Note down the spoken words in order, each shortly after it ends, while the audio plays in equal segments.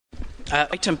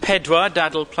Item 4,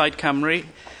 Dadl Plaid Cymru,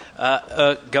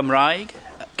 Gymraeg.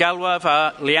 Galwaf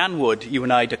a Leanne Wood i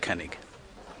wneud y cynnig.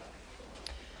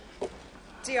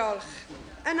 Diolch.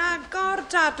 Yn agor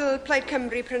Dadl Plaid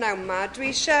Cymru prynawn yma, dwi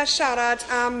eisiau siarad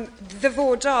am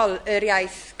ddyfodol yr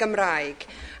iaith Gymraeg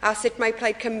a sut mae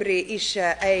Plaid Cymru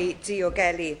eisiau ei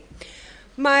diogelu.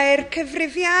 Mae'r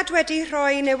cyfrifiad wedi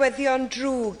rhoi newyddion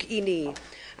drwg i ni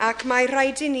ac mae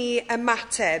rhaid i ni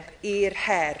ymateb i'r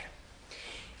her.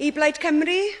 I Plaid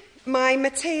Cymru, mae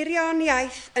materion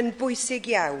iaith yn bwysig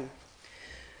iawn.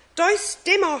 Does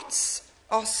dim ots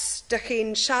os ydych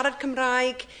chi'n siarad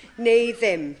Cymraeg neu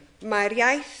ddim. Mae'r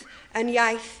iaith yn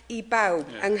iaith i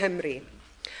bawb yng Nghymru.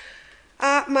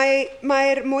 A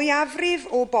mae'r mwyafrif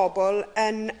o bobl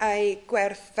yn ei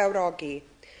gwerthfawrogi.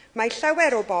 Mae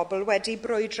llawer o bobl wedi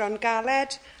brwydro'n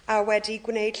galed a wedi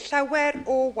gwneud llawer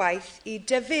o waith i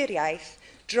dyfu'r iaith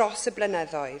dros y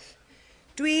blynyddoedd.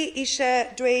 Dwi eisiau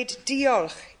dweud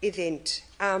diolch iddynt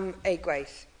am ei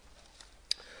gwaith.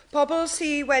 Pobl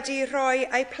sydd wedi rhoi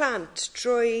eu plant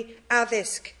trwy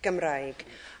addysg Gymraeg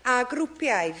a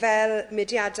grwpiau fel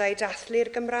Mudiadau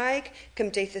Dathlu'r Gymraeg,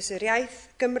 Cymdeithas yr Iaith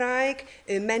Gymraeg,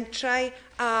 y mentrau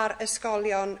a'r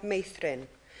ysgolion meithrin.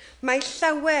 Mae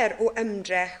llawer o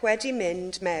ymdrech wedi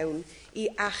mynd mewn i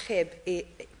achub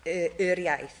yr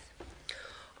iaith.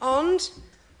 Ond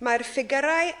mae'r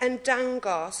ffigurau yn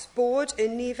dangos bod y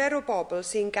nifer o bobl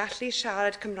sy'n gallu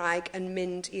siarad Cymraeg yn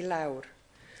mynd i lawr.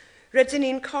 Rydyn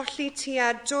ni'n colli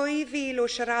tua 2,000 o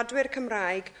siaradwyr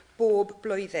Cymraeg bob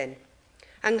blwyddyn.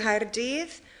 Yng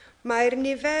Nghaerdydd, mae'r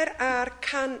nifer a'r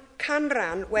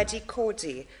canran wedi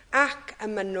codi ac y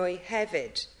mynwy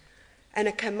hefyd. Yn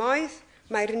y cymoedd,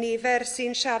 mae'r nifer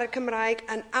sy'n siarad Cymraeg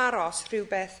yn aros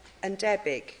rhywbeth yn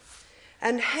debyg.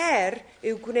 Yn her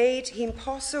yw gwneud hi'n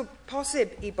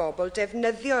posib i bobl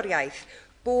defnyddio'r iaith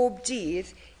bob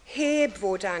dydd heb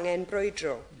fod angen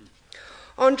brwydro.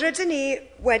 Ond rydyn ni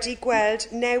wedi gweld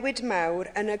newid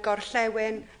mawr yn y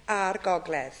gorllewin a'r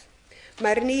gogledd.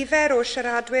 Mae'r nifer o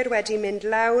siaradwyr wedi mynd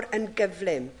lawr yn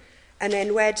gyflym, yn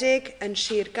enwedig yn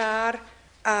Sir Gar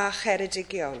a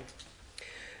Cheredigion.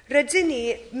 Rydyn ni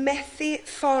methu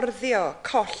fforddio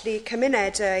colli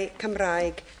cymunedau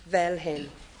Cymraeg fel hyn.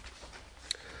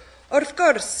 Wrth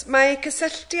gwrs, mae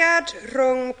cysylltiad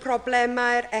rhwng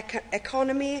problemau'r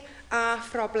economi a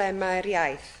problemau'r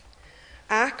iaith,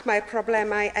 ac mae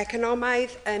problemau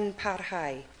economaidd yn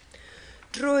parhau.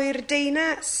 Drwy'r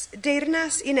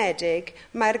deyrnas unedig,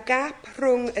 mae'r gap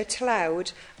rhwng y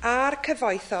tlawd a'r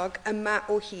cyfoethog yma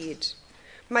o hyd.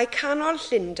 Mae canol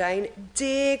Llundain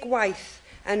 10 gwaith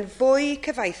yn fwy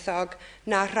cyfoethog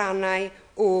na rhannau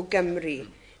o Gymru.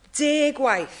 10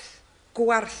 gwaith,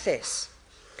 gwarthus.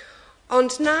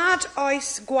 Ond nad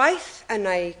oes gwaith yn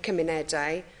eu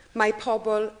cymunedau, mae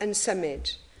pobl yn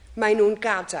symud. Mae nhw'n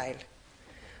gadael.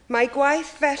 Mae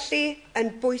gwaith felly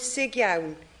yn bwysig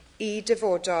iawn i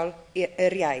dyfodol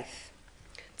yr iaith.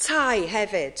 Tai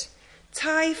hefyd,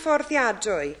 tai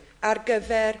fforddiadwy ar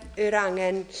gyfer yr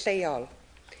angen lleol.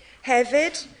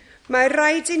 Hefyd, mae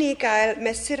rhaid i ni gael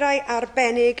mesurau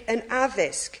arbennig yn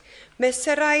addysg,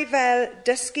 mesurau fel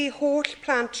dysgu holl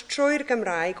plant trwy'r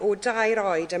Gymraeg o 2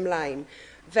 oed ymlaen,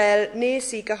 fel nes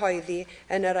i gyhoeddi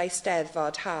yn yr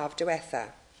Eisteddfod haf diwetha.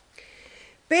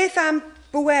 Beth am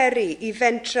bweru i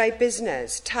fentrau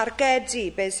busnes, targedu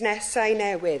busnesau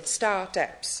newydd,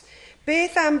 start-ups?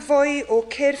 Beth am fwy o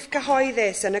cyrff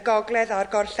cyhoeddus yn y gogledd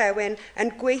a'r gorllewin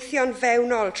yn gweithio'n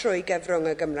fewnol trwy gyfrwng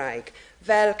y Gymraeg,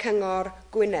 fel Cyngor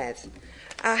Gwynedd?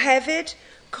 A hefyd,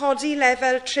 codi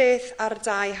lefel treth ar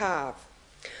 2 haf.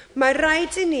 Mae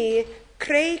rhaid i ni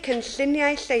creu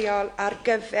cynlluniau lleol ar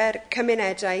gyfer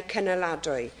cymunedau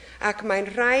cynaladwy, ac mae'n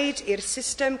rhaid i'r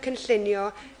system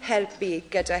cynllunio helpu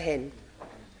gyda hyn.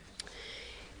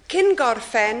 Cyn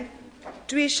gorffen,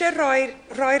 dwi eisiau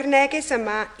rhoi'r neges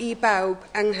yma i bawb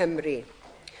yng Nghymru.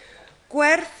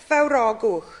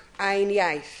 Gwerthfawrogwch ein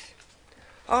iaith.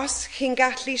 Os chi'n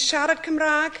gallu siarad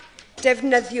Cymraeg,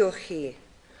 defnyddiwch hi.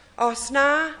 Os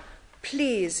na,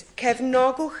 plis,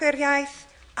 cefnogwch yr iaith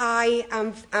a'i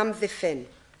amddiffyn.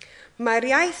 Mae'r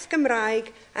iaith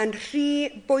Gymraeg yn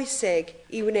rhy bwysig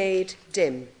i wneud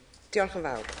dim. Diolch yn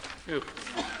fawr.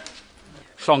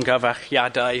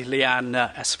 Llongyfarchiadau Leanne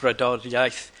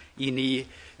ysbrydoliaeth i ni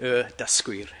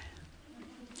dysgwyr.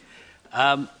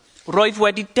 Roedd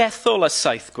wedi dethol y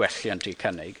 7 gwelliant i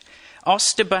cynnig. Os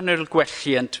dibynnu'r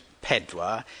gwelliant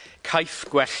 4, caiff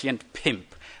gwelliant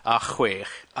 5 a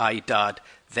 6 a'i dad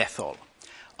ddethol.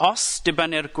 Os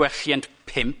dibynnu'r gwelliant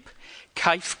 5,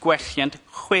 caiff gwelliant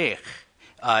 6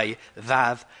 a'i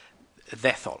ddad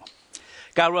ddethol.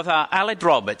 Galwodd a Aled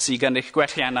Roberts I gynnig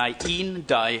gwelliannau 1,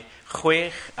 2,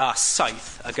 6 a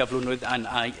 7 a gyflwynwyd yn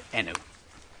ei enw.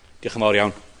 Diolch yn fawr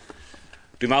iawn.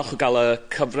 Dwi'n falch o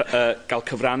gael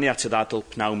cyfrannu at y ddadl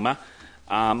pnawn yma,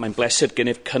 a mae'n bleser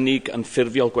gennyf cynnig yn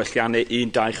ffurfiol gwelliannau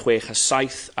 1, 2, 6 a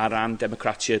 7 ar ran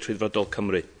Democratiaid Rhyddfrydol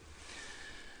Cymru.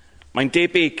 Mae'n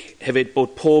debyg hefyd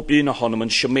bod pob un ohonom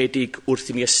yn siomedig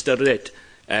wrth i ni ystyried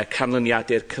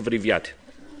canlyniadau'r cyfrifiad.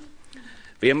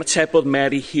 Fe ymatebodd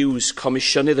Mary Hughes,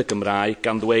 Comisiynydd y Gymraeg,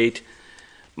 gan ddweud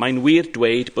mae'n wir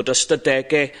dweud bod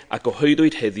ystadegau a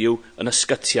gyhoeddwyd heddiw yn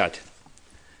ysgytiad.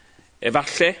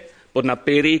 Efallai bod na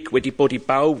berig wedi bod I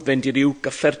bawb fynd I ryw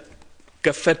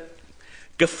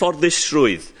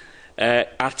gyfforddusrwydd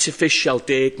artiffisial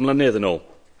 10 mlynedd yn ôl,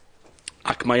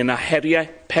 ac mae yna heriau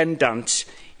pendant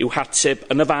i'w hateb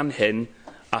yn y fan hyn,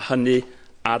 a hynny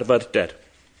ar fyrder.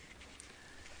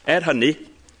 Hynny,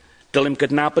 dylem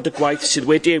gydnabod y gwaith sydd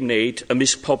wedi ei wneud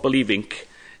ymysg pobl ifanc,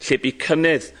 lle bu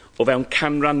cynnydd o fewn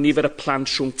canran nifer y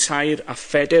plant rhwng 2 a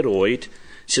 4 oed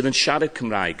sydd yn siarad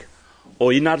Cymraeg,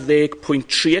 o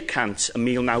 11.3% ym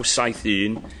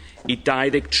 1971 I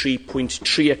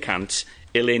 23.3%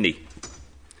 eleni.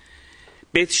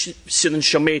 Beth sydd yn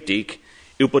siomedig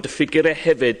yw bod y ffigurau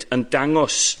hefyd yn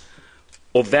dangos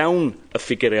o fewn y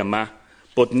ffigurau yma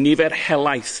bod nifer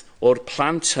helaeth o'r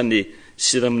plant hynny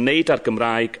sydd yn ymwneud â'r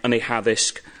Gymraeg yn ei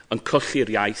haddysg yn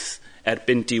colli'r iaith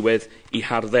erbyn diwedd I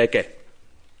harddegau.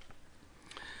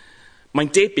 Mae'n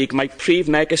debyg mai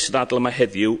prif neges y ddadl yma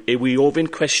heddiw yw I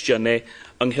ofyn cwestiynau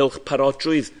ynghylch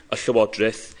parodrwydd y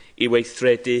Llywodraeth I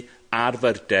weithredu ar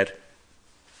fyrder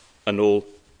yn ôl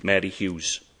Mary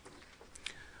Hughes.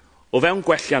 O fewn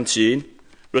gwelliant 1,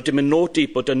 rydym yn nodi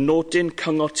bod y nodyn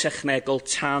cyngor technegol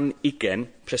tan 20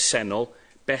 presennol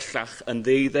bellach yn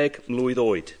 12 mlwydd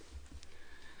oed.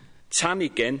 Tan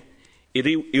 20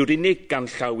 yw'r unig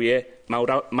ganllawiau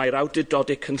mae'r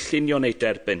awdurdodau cynllunio neu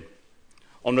derbyn,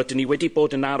 ond rydyn ni wedi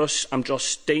bod yn aros am dros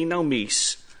 19 mis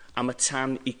am y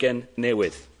tan 20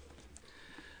 newydd.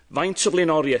 Faint o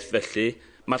flaenoriaeth felly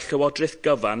mae'r Llywodraeth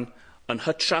gyfan yn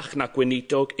hytrach na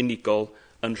gweinidog unigol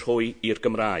yn rhoi i'r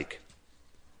Gymraeg.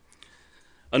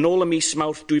 Yn ôl y mis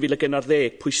Mawrth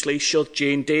 2011, pwysleisiodd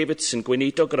Jane Davidson,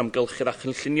 gweinidog yr amgylchedd a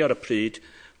chynllunio ar y pryd,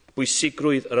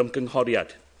 bwysigrwydd yr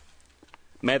ymgynghoriad.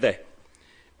 Medde,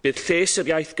 bydd lles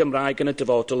yr iaith Gymraeg yn y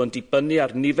dyfodol yn dibynnu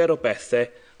ar nifer o bethau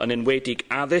yn enwedig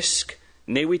addysg,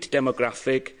 newid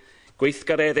demograffig,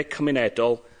 gweithgareddau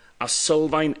cymunedol a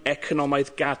sylfaen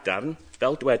economaidd gadarn,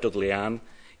 fel dwedodd Leanne,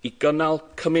 I gynnal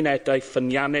cymunedau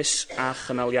ffyniannus a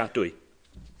chynaliadwy.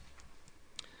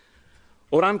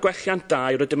 O ran gwelliant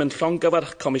 2, rydym yn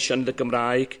llongyfarch Comisiynydd y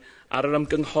Gymraeg ar yr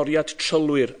ymgynghoriad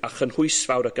trylwyr a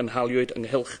chynhwysfawr y gynhaliwyd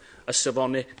ynghylch y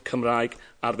safonau Cymraeg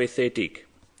arfaethedig.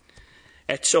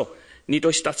 Eto, nid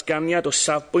oes datganiad o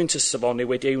safbwynt y safonau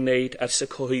wedi ei wneud ers y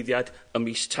cyhoeddiad ym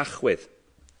mis Tachwedd.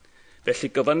 Felly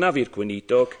gyfynaf i'r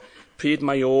gweinidog pryd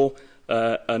mae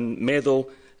yn meddwl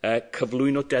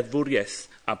cyflwyno deddfwriaeth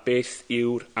a beth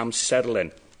yw'r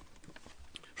amserlen.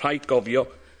 Rhaid gofio,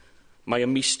 mae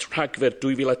ym mis Rhagfyr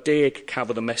 2010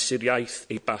 cafodd y mesuriaeth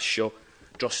ei basio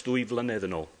dros 2 flynedd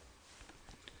yn ôl.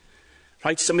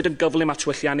 Rhaid symud yn gyflym at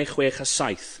welliannau 6 a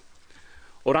 7.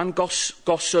 O ran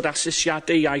gosod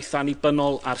asesiadau iaith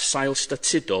annibynnol ar sail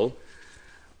statudol,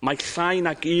 mae llai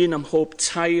nag un ym mhob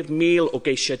 3,000 o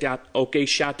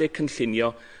geisiadau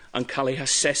cynllunio yn cael ei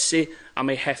hasesu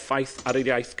am ei heffaith ar yr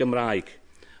iaith Gymraeg,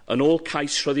 yn ôl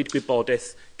cais rhyddid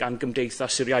gwybodaeth gan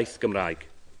Gymdeithas yr Iaith Gymraeg.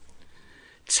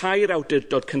 2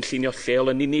 awdurdod cynllunio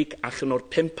lleol yn unig allan o'r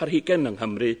 5 ar 20 yng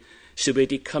Nghymru sydd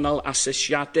wedi cynnal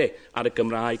asesiadau ar y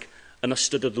Gymraeg yn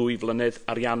ystod y 2 flynedd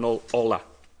ariannol ola.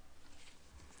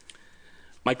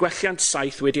 Mae gwelliant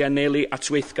 7 wedi anelu at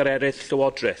weithgareddau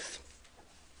Llywodraeth.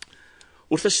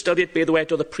 Wrth ystyried beth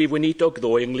ddwedodd y prif weinidog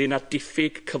ddo ynglŷn â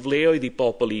diffyg cyfleoedd I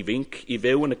bobl ifanc I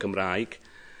fyw yn y Gymraeg,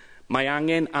 mae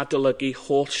angen adolygu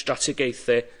holl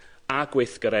strategaethau a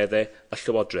gweithgareddau y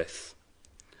Llywodraeth,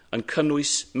 yn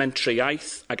cynnwys mentrau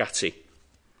iaith ag ati.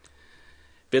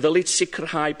 Fe ddylid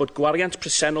sicrhau bod gwariant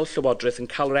presennol Llywodraeth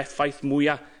yn cael yr effaith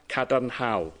mwyaf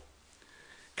cadarnhaol.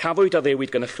 Cafwyd a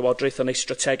ddewid gan y Llywodraeth yn ei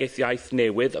strategaeth iaith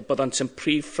newydd y byddant yn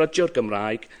prif ffrydio'r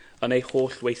Gymraeg yn ei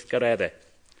holl weithgareddau.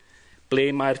 Ble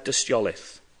mae'r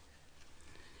dystiolaeth?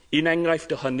 Un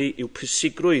enghraifft o hynny yw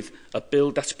pwysigrwydd y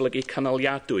bil datblygu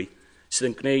canoliadwy sydd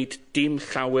yn gwneud dim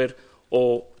llawer o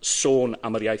sôn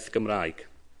am yr iaith Gymraeg.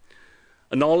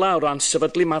 Yn ola o ran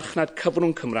sefydlu marchnad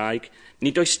cyfrwng Cymraeg,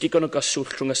 nid oes digon o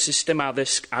gyswllt rhwng y system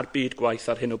addysg a'r byd gwaith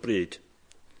ar hyn o bryd.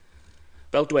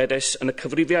 Fel dwedes, yn y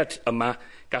cyfrifiad yma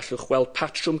gallwch weld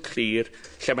patrwm clir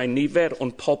lle mae nifer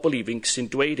o'n pobl ifanc sy'n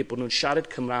dweud eu bod nhw'n siarad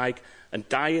Cymraeg yn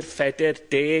 2, 4,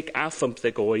 10 a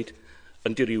 15 oed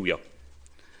yn dirywio.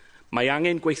 Mae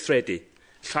angen gweithredu,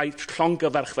 llai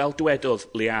llongyfarch fel dywedodd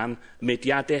Lian,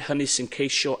 mudiadau hynny sy'n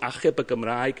ceisio achub y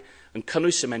Gymraeg yn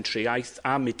cynnwys y mentri iaith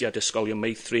a mudiad ysgolion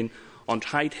meithrin, ond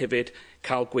rhaid hefyd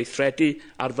cael gweithredu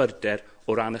ar fyrder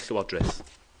o ran y Llywodraeth.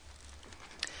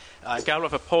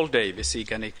 Galwaf y Paul Davies i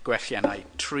gynnig gwelliannau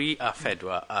 3 a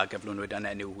 4 a gyflwynwyd yn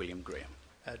enw William Graham.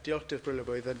 Diolch Dirk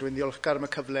Brylebwydd, a dwi'n ddiolchgar am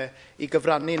y cyfle i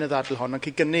gyfrannu yn y ddadl hon ac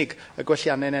i gynnig y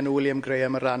gwelliannau yn enw William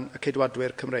Graham ar ran y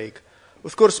Ceidwadwyr Cymreig.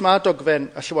 Wrth gwrs mae dogfen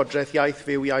y Llywodraeth iaith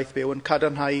fyw yn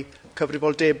cadarnhau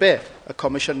cyfrifoldebau y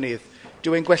Comisiynydd.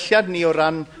 Dyw ein gwelliad ni o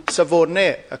ran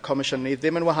safonau y Comisiynydd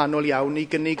ddim yn wahanol iawn i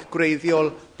gynnig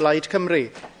gwreiddiol Plaid Cymru.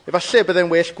 Efallai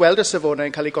byddai'n well gweld y safonau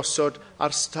yn cael ei gosod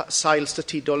ar sail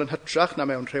statudol yn hytrach na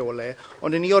mewn rheolau,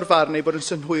 ond i ni o'r farn ei bod yn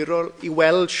synhwyrol i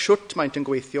weld siwt maent yn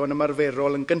gweithio yn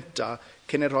ymarferol yn gyntaf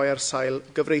cyn ei rhoi ar sail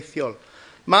gyfreithiol.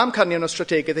 Mae amcanion o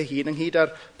strategaeth ei hun ynghyd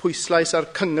â'r pwyslais ar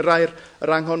cyngrau'r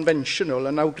anghonfensiynol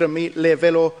yn awgrymu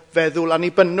lefel o feddwl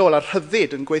annibynnol a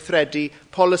rhyddid yn gweithredu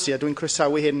polisi, a dwi'n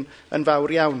croesawu hyn yn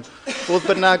fawr iawn. Fodd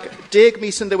bynnag 10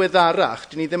 mis yn ddiweddarach,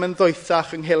 dyn ni ddim yn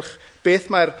ddoethach ynghylch beth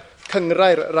mae'r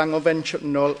cyngrau'r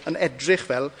anghonfensiynol yn edrych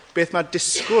fel, beth mae'r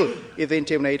disgwyl iddynt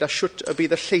ei wneud a siwt y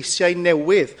bydd y lleisiau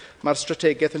newydd mae'r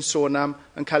strategaeth yn sôn am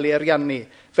yn cael ei ariannu.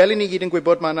 Fel i ni gyd yn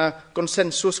gwybod, mae yna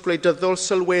gonsensws gwleidyddol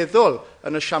sylweddol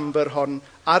yn y siambr hon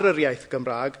ar yr iaith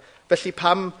Gymraeg, felly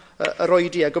pam yr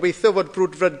oedi, a gobeithio fod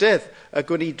brwdfrydedd y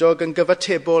gweinidog yn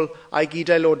gyfatebol a'i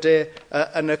gyd aelodau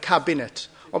yn y cabinet.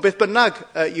 Ond beth bynnag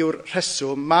yw'r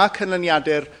rheswm, mae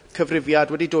canlyniadau'r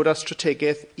cyfrifiad wedi dod â'r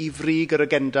strategaeth i frig yr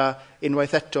agenda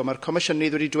unwaith eto. Mae'r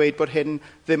Comisiynydd wedi dweud bod hyn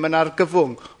ddim yn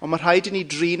argyfwng, ond mae rhaid i ni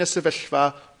drin y sefyllfa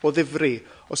o ddifri.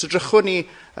 Os edrychwn ni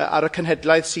ar y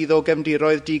cenhedlaeth sydd o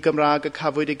gefndiroedd di-Gymraeg y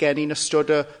cafwyd ei geni yn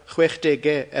ystod y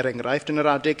 60au, enghraifft, yn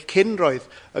yr adeg cyn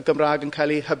roedd y Gymraeg yn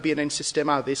cael ei hybu yn ein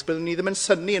system addysg, byddwn ni ddim yn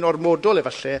synnu yn ormodol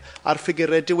efallai ar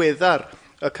ffigurau diweddar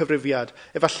y cyfrifiad.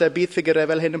 Efallai bydd ffigurau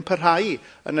fel hyn yn parhau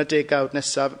yn y degawd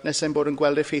nesaf, nes ein bod yn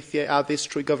gweld effeithiau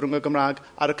addysg trwy gyfrwng y Gymraeg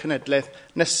ar y cenhedlaeth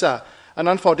nesaf. Yn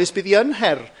anffodus, bydd hi yn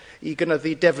her i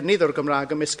gynyddu defnydd o'r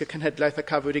Gymraeg ymysg y cenhedlaeth a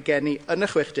cafwyd ei geni yn y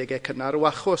 60au cynnar, o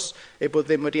achos ei bod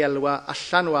ddim wedi elwa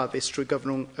allan o addysg trwy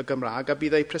gyfrwng y Gymraeg, a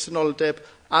bydd ei presenoldeb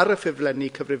ar y ffurflenni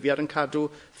cyfrifiad yn cadw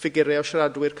ffigurau o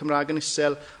siaradwyr Cymraeg yn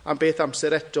isel am beth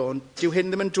amser eto, ond dyw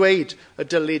hyn ddim yn dweud y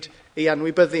dylid ei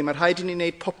anwybyddu. Mae rhaid i ni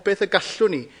wneud popeth y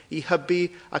gallwn ni i hybu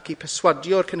ac i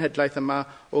perswadio'r cenhedlaeth yma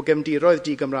o gefndiroedd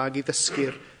di-Gymraeg i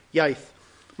ddysgu'r iaith.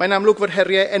 Mae'n amlwg fod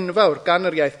heriau enfawr gan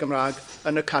yr iaith Gymraeg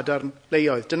yn y cadarn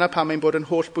leoedd. Dyna pam ein bod yn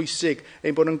holl bwysig,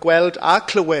 ein bod yn gweld a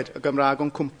clywed y Gymraeg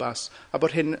o'n cwmpas, a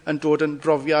bod hyn yn dod yn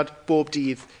brofiad bob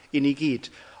dydd i ni gyd.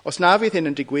 Os na fydd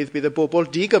hyn yn digwydd, bydd y bobl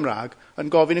di-Gymraeg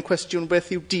yn gofyn y cwestiwn beth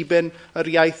yw diben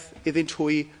yr iaith iddynt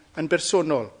hwy yn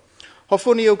bersonol.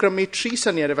 Hoffwn ni awgrymu 3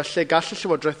 syniad efallai gall y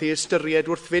Llywodraeth ei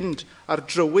ystyried wrth fynd ar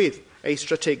drywydd ei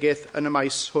strategaeth yn y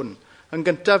maes hwn. Yn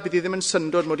gyntaf, bydd hi ddim yn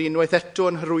syndod mod i unwaith eto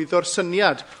yn hyrwyddo'r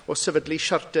syniad o sefydlu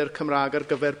siarter Cymraeg ar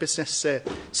gyfer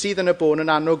busnesau sydd yn y bôn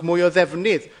yn annog mwy o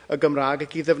ddefnydd y Gymraeg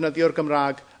ac i ddefnyddio'r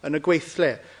Gymraeg yn y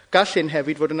gweithle. Gall hyn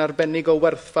hefyd fod yn arbennig o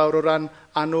werthfawr o ran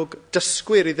annog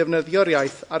dysgwyr i ddefnyddio'r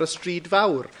iaith ar y stryd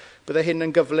fawr. Byddai hyn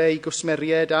yn gyfle i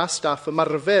gwsmeriaid a staff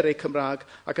ymarfer eu Cymraeg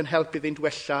ac yn helpu iddynt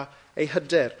wella eu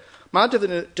hyder. Mae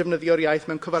defnyddio'r iaith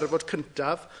mewn cyfarfod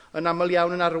cyntaf yn aml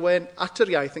iawn yn arwain at yr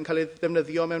iaith yn cael ei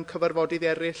ddefnyddio mewn cyfarfodydd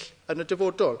eraill yn y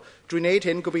dyfodol. Drwy'n wneud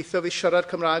hyn, gobeithio fydd siarad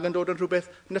Cymraeg yn dod yn rhywbeth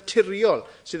naturiol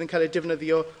sydd yn cael ei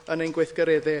defnyddio yn ein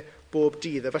gweithgareddau bob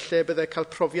dydd. Efallai byddai cael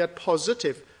profiad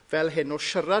positif fel hyn o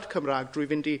siarad Cymraeg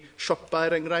drwy fynd i siopa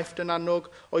enghraifft yn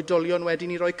annog oedolion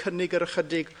wedyn i roi cynnig ar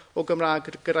ychydig o Gymraeg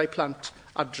gyrra'i plant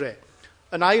adre.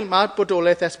 Yn ail, mae'r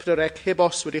bodolaeth S4C heb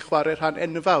os wedi chwarae rhan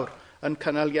enfawr yn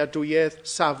canaliadwyedd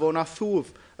safon a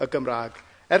thwf y Gymraeg.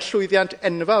 Llwyddiant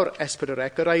enfawr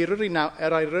S4C, yr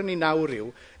airyn i nawr yw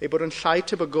ei bod yn llai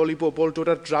tebygol i bobl dod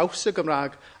ar draws y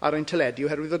Gymraeg ar ein teledu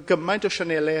oherwydd o gymaint o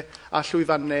sianelau a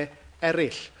llwyfannau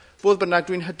eraill. Fodd bynnag,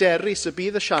 dwi'n hyderu sydd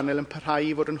bydd y sianel yn parhau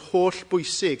i fod yn holl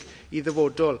bwysig i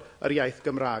ddyfodol yr iaith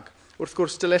Gymraeg. Wrth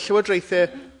gwrs, dylai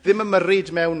llywodraethau ddim ymyrryd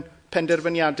mewn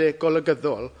penderfyniadau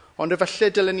golygyddol, ond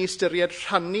efallai dylen ni ystyried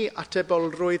rhannu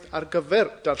atebolrwydd ar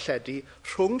gyfer darlledu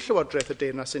rhwng Llywodraeth y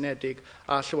Deyrnas Unedig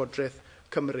a Llywodraeth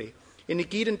Cymru. I ni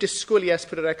gyd yn disgwyl i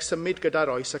S4C symud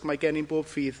gyda'r oes ac mae gen i'n bob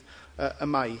ffydd y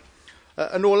mai.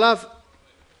 Yn olaf,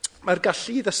 mae'r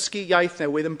gallu i ddysgu iaith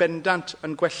newydd yn bendant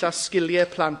yn gwella sgiliau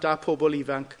plant a pobl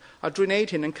ifanc a drwy'n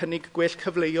neud hyn yn cynnig gwell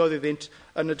cyfleoedd iddynt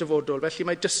yn y dyfodol. Felly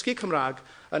mae dysgu Cymraeg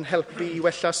yn helpu i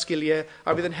wella sgiliau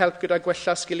a bydd yn help gyda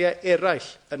gwella sgiliau eraill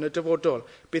yn y dyfodol.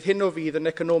 Bydd hyn o fydd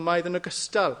yn economaidd yn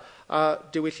ogystal a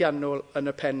diwylliannol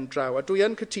yn y pen draw. A dwi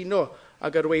yn cytuno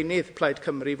ag arweinydd Plaid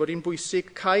Cymru fod hi'n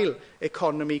bwysig cael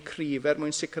economi cryf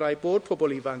mwyn sicrhau bod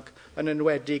pobl ifanc yn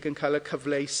enwedig yn cael y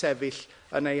cyfle i sefyll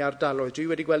yn ei ardaloedd. Dwi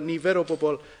wedi gweld nifer o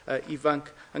bobl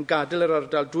ifanc yn gadael yr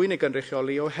ardal dwi'n ei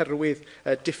gynrychioli oherwydd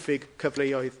diffyg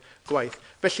cyfleoedd gwaith.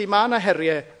 Felly mae yna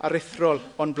heriau aruthrol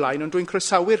o'n blaen, ond dwi'n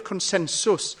croesawu'r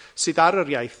consensws sydd ar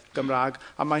yr iaith Gymraeg,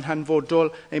 a mae'n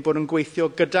hanfodol ein bod yn gweithio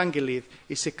gyda'n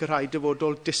gilydd i sicrhau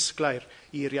dyfodol disglair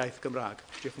i'r iaith Gymraeg.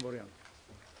 Diolch yn fawr iawn.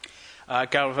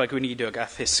 Garfa gweinidog a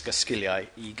thysg y sgiliau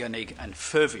i gynnig yn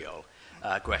ffurfiol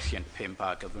gwelliant 5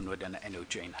 a gyflwynwyd yn enw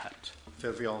Jane Hunt.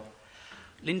 Ffurfiol.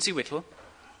 Lindsay Whittle.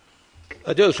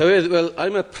 Diolch, Llywydd. Well,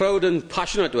 I'm a proud and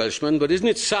passionate Welshman, but isn't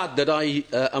it sad that I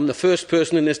am the first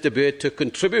person in this debate to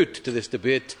contribute to this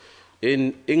debate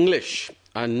in English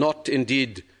and not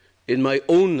indeed in my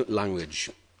own language?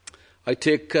 I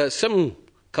take some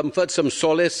comfort, some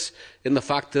solace in the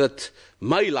fact that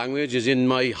my language is in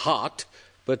my heart,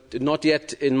 but not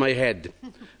yet in my head.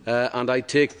 And I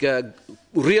take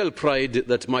real pride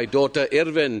that my daughter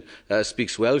Irvin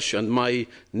speaks Welsh, and my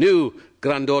new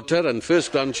granddaughter and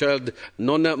first grandchild,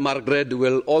 Nonna Margaret,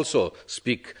 will also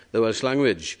speak the Welsh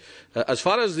language. As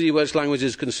far as the Welsh language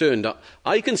is concerned,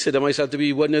 I consider myself to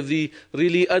be one of the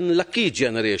really unlucky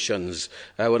generations.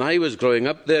 When I was growing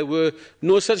up, there were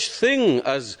no such thing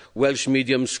as Welsh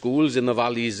medium schools in the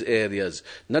valleys areas.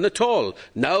 None at all.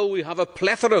 Now we have a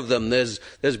plethora of them. There's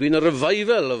been a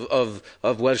revival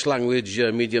of Welsh language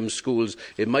medium schools.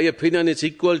 In my opinion, it's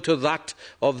equal to that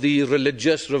of the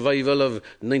religious revival of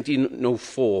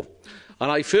 1904.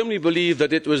 And I firmly believe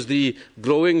that it was the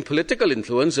growing political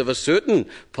influence of a certain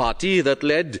party that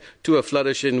led to a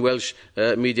flourishing Welsh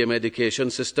medium education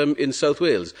system in South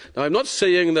Wales. Now, I'm not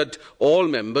saying that all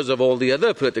members of all the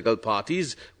other political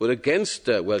parties were against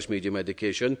Welsh medium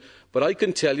education, but I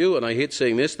can tell you, and I hate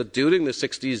saying this, that during the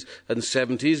 60s and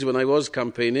 70s, when I was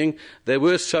campaigning, there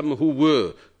were some who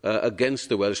were against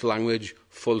the Welsh language,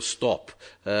 full stop.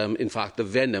 In fact, the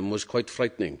venom was quite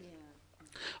frightening.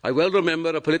 I well remember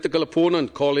a political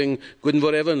opponent calling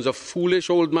Gwynfor Evans a foolish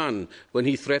old man when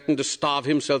he threatened to starve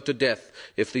himself to death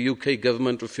if the UK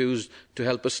government refused to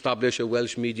help establish a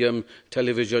Welsh medium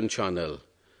television channel.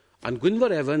 And Gwynfor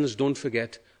Evans, don't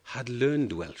forget, had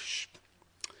learned Welsh.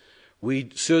 We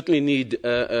certainly need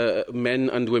men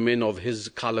and women of his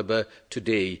calibre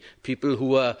today, people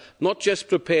who are not just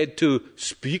prepared to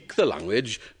speak the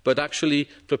language, but actually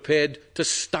prepared to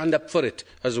stand up for it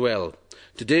as well.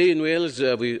 Today in Wales,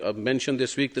 we mentioned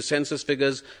this week, the census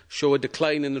figures show a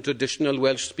decline in the traditional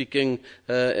Welsh-speaking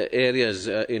areas,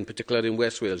 in particular in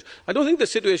West Wales. I don't think the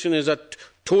situation is at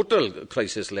total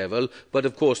crisis level, but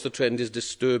of course the trend is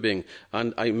disturbing.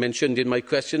 And I mentioned in my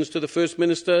questions to the First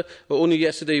Minister only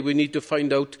yesterday we need to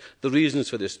find out the reasons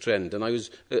for this trend, and I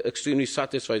was extremely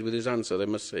satisfied with his answer, I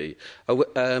must say.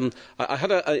 I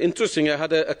had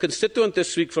a constituent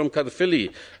this week from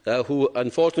Caerphilly who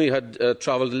unfortunately had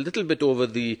travelled a little bit over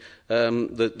the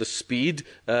speed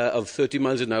of 30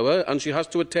 miles an hour, and she has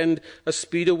to attend a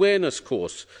speed awareness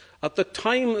course. At the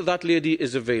time that lady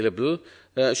is available,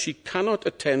 she cannot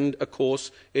attend a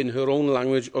course in her own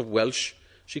language of Welsh.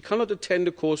 She cannot attend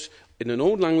a course in her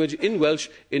own language in Welsh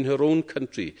in her own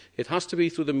country. It has to be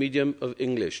through the medium of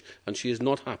English, and she is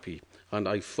not happy, and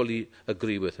I fully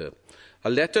agree with her. A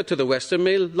letter to the Western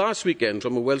Mail last weekend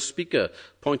from a Welsh speaker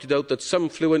pointed out that some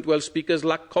fluent Welsh speakers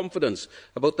lack confidence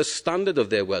about the standard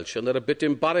of their Welsh and are a bit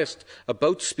embarrassed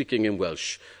about speaking in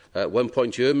Welsh. One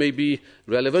point here may be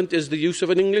relevant is the use of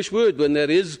an English word when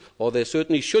there is, or there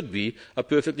certainly should be, a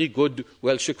perfectly good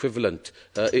Welsh equivalent.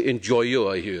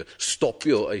 Enjoyo, I hear.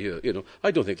 Stopio, I hear.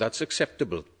 I don't think that's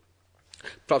acceptable.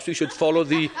 Perhaps we should follow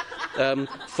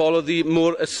the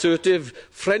more assertive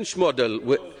French model,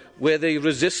 where they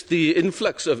resist the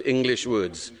influx of English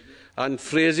words and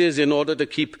phrases in order to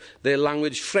keep their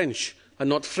language French and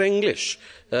not Frenglish.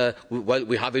 Well,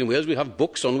 we have in Wales, we have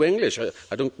books on English.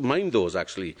 I don't mind those,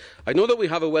 actually. I know that we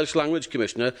have a Welsh Language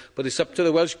Commissioner, but it's up to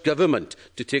the Welsh Government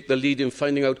to take the lead in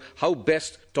finding out how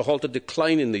best to halt a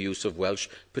decline in the use of Welsh,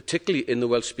 particularly in the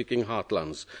Welsh-speaking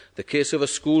heartlands. The case of a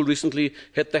school recently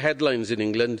hit the headlines in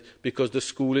England because the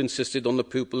school insisted on the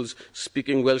pupils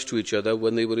speaking Welsh to each other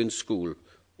when they were in school.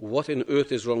 What on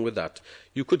earth is wrong with that?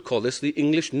 You could call this the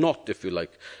English knot, if you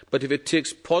like. But if it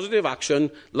takes positive action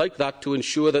like that to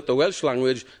ensure that the Welsh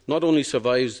language not only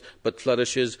survives but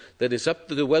flourishes, then it's up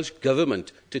to the Welsh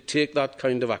Government to take that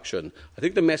kind of action. I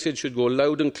think the message should go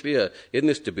loud and clear in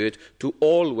this debate to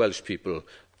all Welsh people.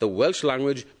 The Welsh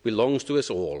language belongs to us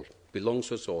all. Belongs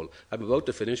to us all. I'm about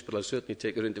to finish, but I'll certainly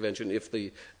take your intervention if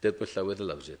the Deddf Llawer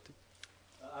allows it.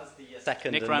 As the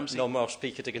second non-Welsh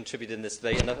speaker to contribute in this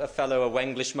debate, and a fellow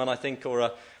Wenglishman, I think,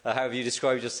 or however you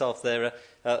described yourself there,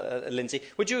 Lindsay,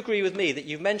 would you agree with me that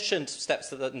you've mentioned steps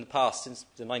that in the past, since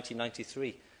the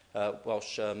 1993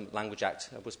 Welsh Language Act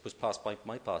was passed by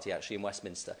my party, actually, in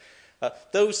Westminster?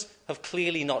 Those have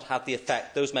clearly not had the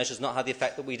effect, those measures not had the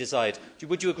effect that we desired.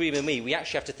 Would you agree with me? We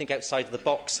actually have to think outside of the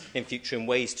box in future in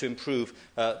ways to improve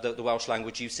the Welsh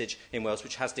language usage in Wales,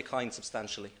 which has declined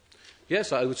substantially.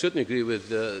 Yes, I would certainly agree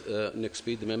with Nick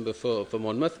Speed, the member for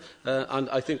Monmouth, and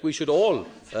I think we should all...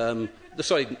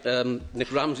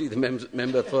 Nick Ramsey, the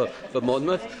member for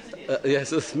Monmouth.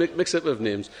 Yes, it's a mix-up of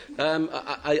names.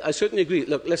 I certainly agree.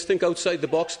 Look, let's think outside the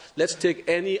box. Let's take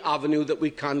any avenue that we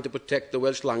can to protect the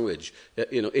Welsh language.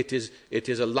 It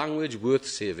is a language worth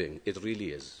saving. It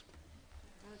really is.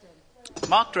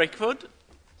 Mark Drakeford.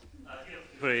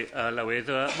 Mae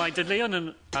dadleuon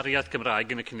yn iaith Gymraeg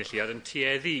yn y cynulliad yn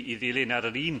tueddu I ddilyn ar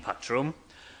yr un patrwm.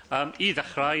 I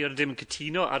ddechrau, rydym yn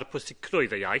cytuno ar y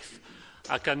pwysigrwydd y iaith,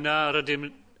 ac yna rydym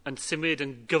yn symud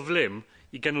yn gyflym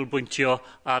I ganolbwyntio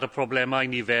ar y problemau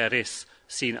niferus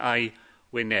sy'n ei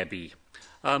wynebu.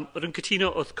 Rydym cytuno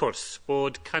wrth cwrs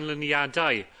bod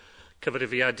canlyniadau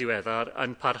cyfrifiad diweddar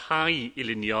yn parhau I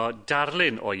lunio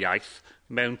darlun o iaith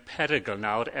mewn perygl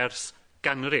nawr ers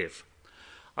ganrif.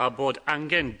 A bod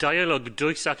angen dialog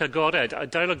dwys ac agored, a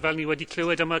dialog fel ni wedi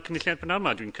clywed yma cynulliad penawd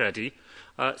yma, dwi'n credu,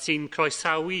 sy'n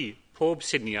croesawu pob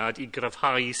syniad I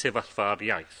gryfhau sefyllfa'r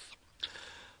iaith.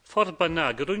 Ffordd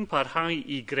bynnag, rwy'n parhau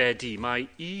I gredu mae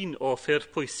un o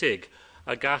ffyrdd pwysig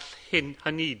a gall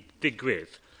hynny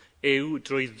ddigwydd yw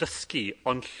drwy ddysgu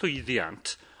ond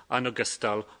llwyddiant yn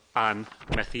ogystal â'n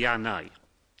methiannau.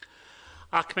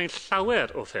 Ac mewn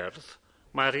llawer o ffyrdd,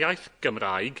 mae'r iaith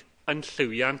Gymraeg yn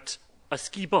llwyddiant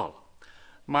ysgubol.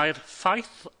 Mae'r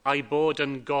ffaith ei bod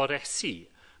yn goresu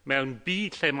mewn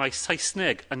byd lle mae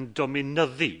Saesneg yn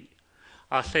dominyddu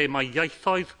a lle mae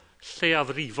ieithoedd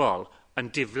lleiafrifol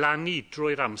yn diflannu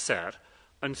drwy'r amser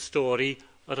yn stori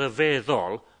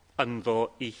ryfeddol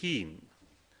ynddo I hun.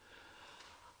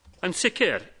 Yn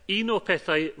sicr, un o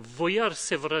pethau fwyaf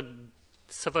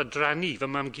sefydrannu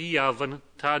fy mam-gu a fy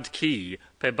tad cu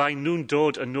pe bai nhw'n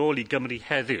dod yn ôl I Gymru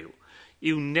heddiw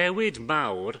yw newid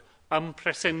mawr am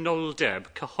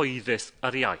presenoldeb cyhoeddus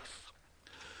yr iaith.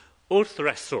 Wrth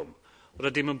reswm,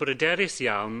 rydym yn bryderus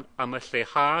iawn am y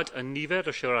lleihad y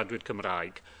nifer o siaradwyr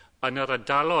Cymraeg yn yr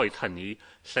ardaloedd hynny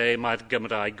lle mae'r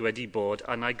Gymraeg wedi bod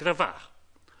yn ei gryfach.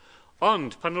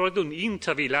 Ond pan roeddwn un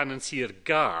tyfu lan yn Sir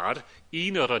Gar,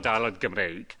 un o'r ardaloedd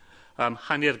Gymreig,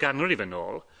 hanner ganrif yn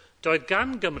ôl, doedd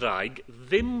gan Gymraeg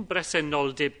ddim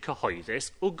bresenoldeb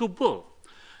cyhoeddus o gwbl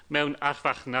mewn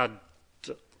archfarchnadoedd,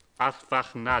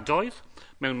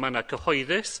 mewn manna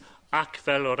cyhoeddus ac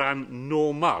fel o ran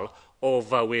normal o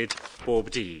fywyd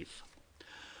bob dydd.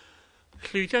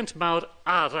 Llwyddiant mawr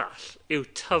arall yw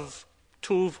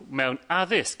twf mewn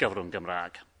addysg gyfrwng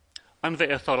Gymraeg. Yn fy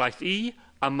etholaeth I,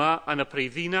 yma yn y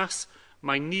prifddinas,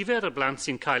 mae nifer y blant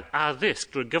sy'n cael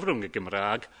addysg drwy gyfrwng y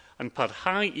Gymraeg yn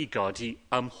parhau I godi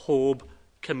ym mhob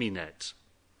cymuned.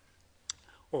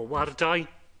 O wardau,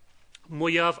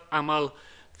 mwyaf aml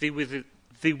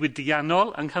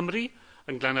ddiwydiannol yng Nghymru,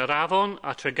 yn Glanarafon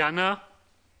a Treganna,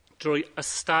 drwy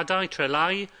ystadau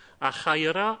Trelau a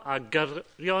Chaira a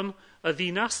Gyrion y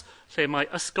ddinas, lle mae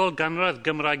ysgol ganradd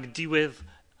Gymraeg diwedd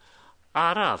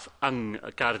araf yng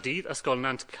Gaerdydd, ysgol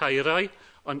Nant Caerau,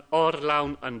 yn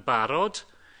orlawn yn barod,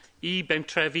 I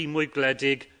bentrefi mwy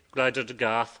gwledig, Gwlad y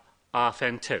Gath a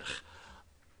Phentyrch.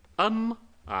 Am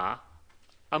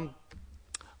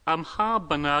ha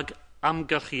bynnag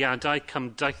amgylchiadau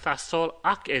cymdeithasol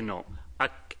ac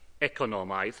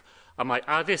economaidd a mae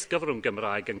addysg gyfrwng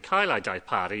Gymraeg yn cael ei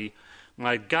darparu,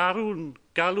 mae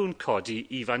galw'n codi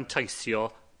I fanteisio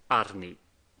arni.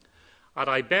 Ar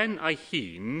ei ben ei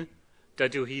hun,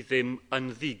 dydw hi ddim yn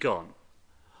ddigon.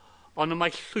 Ond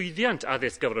mae llwyddiant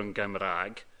addysg gyfrwng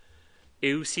Gymraeg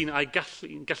yw sy'n ei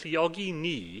galluogi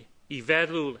ni I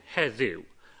feddwl heddiw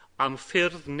am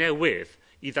ffyrdd newydd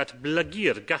I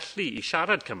ddatblygu'r gallu I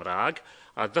siarad Cymraeg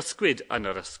a ddysgwyd yn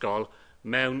yr ysgol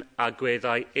mewn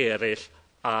agweddau eraill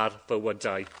ar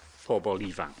fywydau pobl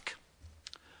ifanc.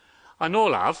 Yn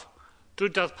olaf, drwy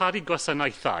darparu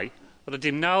gwasanaethau,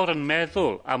 rydym nawr yn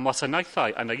meddwl am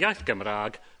wasanaethau yn y iaith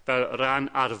Gymraeg fel rhan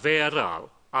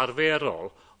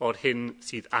arferol o'r hyn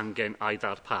sydd angen ei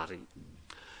ddarparu.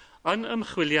 Yn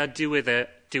ymchwiliad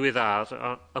diweddar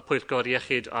y Pwyllgor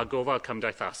Iechyd a Gofal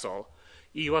Cymdeithasol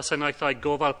i wasanaethau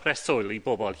gofal preswyl i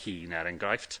bobl hŷn,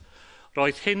 enghraifft,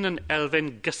 roedd hyn yn elfen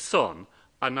gyson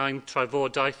yn ein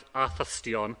trafodaeth a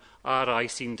thystion a rai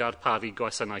sy'n darparu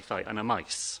gwasanaethau yn y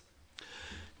maes.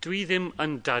 Dwi ddim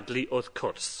yn dadlu wrth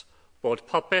cwrs bod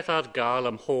popeth ar gael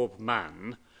ym mhob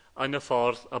man yn y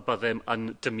ffordd y byddem yn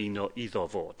dymuno iddo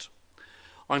fod.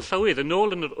 Ond llywydd, yn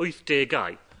ôl yn yr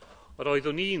 80au,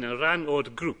 roeddwn i'n rhan o'r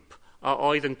grŵp a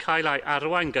oedd yn cael ei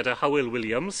arwain gyda Hywel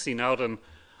Williams, sy'n nawr yn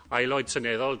aelwyd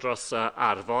seneddol dros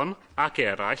Arfon ac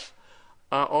eraill,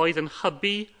 a oedd yn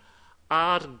hybu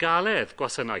ar galedd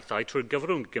gwasanaethau trwy'r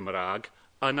gyfrwng Gymraeg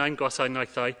yn ein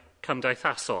gwasanaethau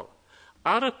cymdeithasol.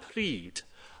 Ar y pryd,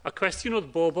 y cwestiwn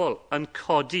oedd bobl yn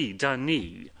codi da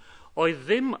ni oedd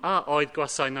ddim a oedd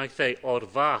gwasanaethau o'r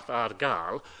fath ar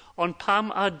gael, ond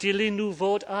pam a dilyn nhw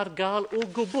fod ar gael o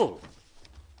gwbl.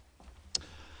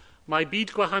 Mae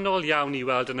byd gwahanol iawn i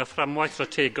weld yn y fframwaith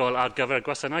strategol ar gyfer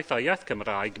gwasanaethau iaith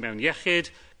Gymraeg mewn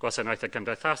iechyd, gwasanaethau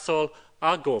cymdeithasol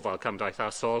a gofal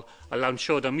cymdeithasol a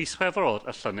lawnsiod ym mis Chwefror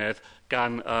y llynedd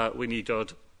gan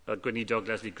gweinidog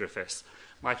Leslie Griffiths.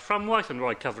 Mae'r fframwaith yn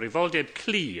rhoi cyfrifoldeb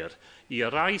clir i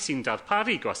rai sy'n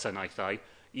darparu gwasanaethau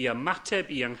i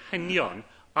ymateb i anghenion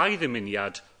a'i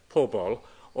ddymuniad pobl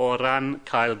o ran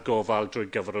cael gofal drwy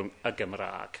gyfrwng y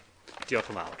Gymraeg. Diolch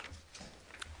yn fawr.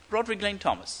 Roderick Lane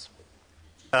Thomas.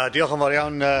 Diolch yn fawr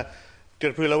iawn.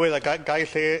 Di'r Pwylywydd a gai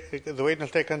lle ddweud yn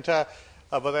y lle cyntaf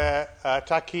a bydde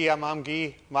taci a mam gi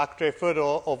Mark Dreyford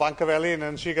o Fancyfelin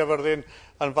yn Sir Gaerfyrddin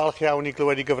yn falch iawn i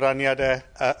glywed i gyfraniad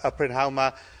y prynhawn yma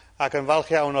ac yn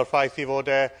falch iawn o'r ffaith i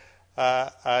fod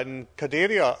yn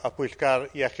cadeirio y Pwyllgor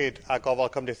Iechyd a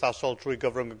Gofal Cymdeithasol trwy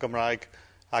gyfrwng y Gymraeg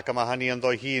ac yma hynny yn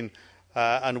ddoi hun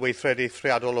yn weithredu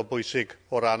eithriadol o bwysig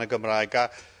o ran y Gymraeg.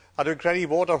 A dwi'n credu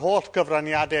bod yr holl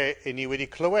gyfraniadau i ni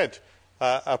wedi clywed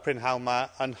y prynhawn yma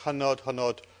yn hynod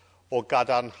o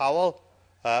gadarnhaol.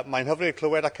 Mae'n hyfryd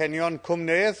clywed acenion Cwm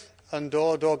Nedd yn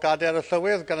dod o gader y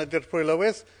llywydd gan y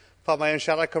Dirprwylywydd pan mae'n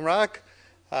siarad Cymraeg.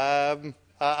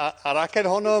 A'r acen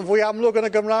honno yn fwy amlwg yn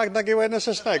y Gymraeg nag yw yn y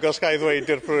Saesneg, os ga i ddweud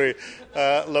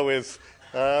Dirprwylywydd.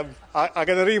 Ac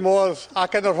yn yr un modd,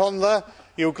 acen y Rhondda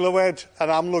i'w glywed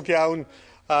yn amlwg iawn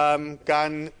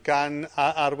gan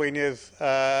arweinydd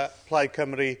Plaid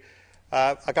Cymru.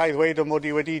 A ga i ddweud mod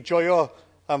i wedi joio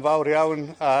yn fawr iawn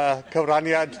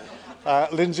cyfraniad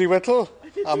Lindsay Whittle,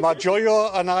 a mae joio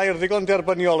yn air ddigon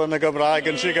derbyniol yn y Gymraeg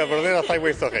yn Sir Gaerfyrddin a thai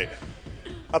weithio chi.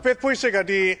 Y peth pwysig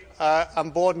ydy am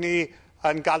bod ni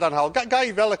yn gadarnhaol.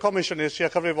 Gai fel y Comisiynydd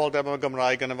sy'n chyfrifoldeb am y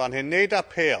Gymraeg yn y fan hyn, wneud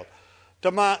apel.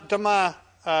 Dyma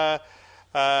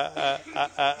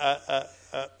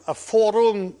y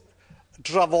fforwm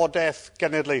drafodaeth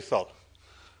genedlaethol.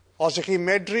 Os ych chi'n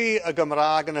medru y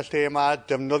Gymraeg yn y lle yma,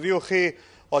 defnyddiwch chi.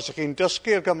 Os ych chi'n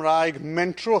dysgu'r Gymraeg,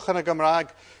 mentrwch yn y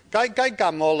Gymraeg. Gai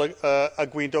gamol y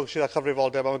gweinidog sydd â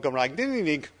chyfrifoldeb am y Gymraeg. Nid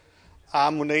unig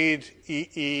am wneud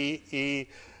i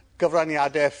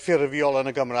gyfraniadau ffurfiol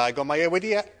yn y Gymraeg, ond mae e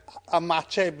wedi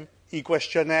ymateb i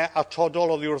gwestiynau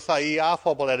atodol oddi wrtha i a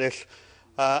phobl eraill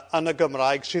yn y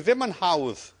Gymraeg sydd ddim yn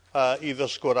hawdd i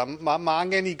ddysgwr. Mae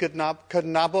angen i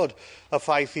cydnabod y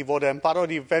ffaith i fod e'n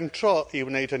barod i fentro i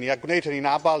wneud hynny, a gwneud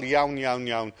hynny'n abal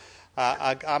iawn.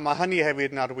 A mae hynny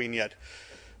hefyd yn arweiniad.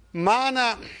 Mae yna,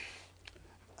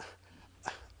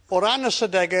 o ran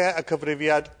ystadegau y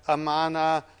cyfrifiad, mae yna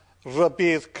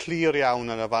rybydd clir iawn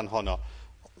yn y fan honno.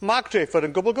 Mark Dreyford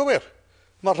yn gwbl gywir.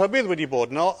 Mae rhybydd wedi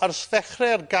bod yno ar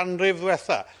ddechrau'r ganrif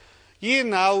ddiwetha.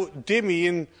 Dim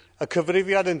un y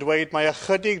cyfrifiad yn dweud mae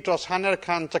ychydig dros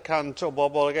 100% o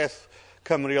boblogaeth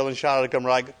Cymru oedd yn siarad y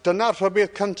Gymraeg. Dyna'r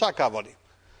rhybydd cyntaf gafon ni.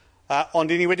 Ond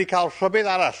i ni wedi cael rhybydd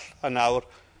arall yn nawr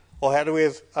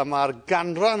oherwydd mae'r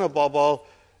ganran o bobl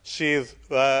sydd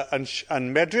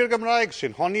yn medru'r Gymraeg,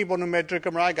 sy'n honni bod nhw'n medru'r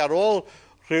Gymraeg ar ôl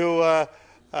rhyw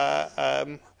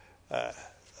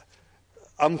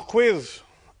ymchwil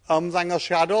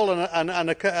ymddangosiadol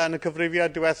yn y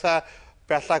cyfrifiad diwetha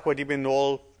bellach wedi mynd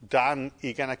nôl dan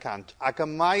 20%. Ac y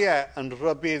mae yn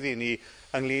rybydd i ni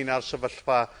ynglyn â'r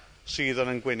sefyllfa sydd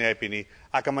yn gwyneb i ni.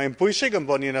 Ac mae'n bwysig yn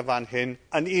bod ni yn y fan hyn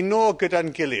yn uno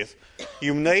gyda'n gilydd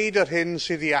i wneud yr hyn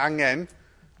sydd i angen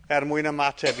mwyn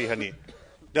ymateb i hynny.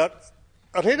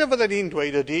 Yr hyn y fyddwn ni'n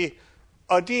dweud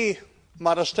ydy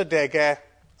mae'r ystadegau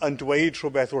yn dweud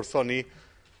rhywbeth wrthon ni,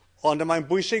 ond mae'n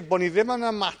bwysig bod ni ddim yn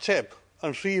ymateb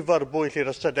yn rhy fyrbwyll i'r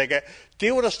ystadegau.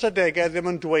 Dyw'r ystadegau ddim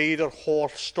yn dweud yr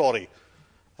holl stori.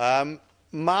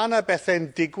 Mae yna bethau'n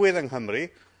digwydd yng Nghymru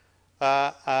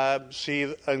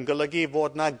sydd yn golygu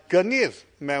fod yna gynnydd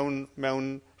mewn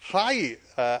rhai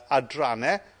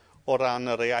adrannau o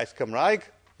ran yr iaith Gymraeg.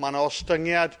 Mae yna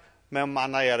ostyngiad mewn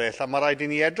mannau eraill, a mae rhaid i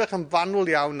ni edrych yn fanwl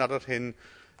iawn ar yr hyn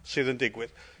sydd yn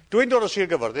digwydd. Dwi'n dod o Sir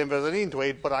Gyfyrddin, fyddwn ni'n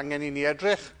dweud bod angen i ni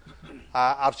edrych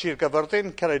ar Sir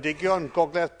Gyfyrddin, Ceredigion,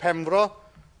 Gogledd Pemfro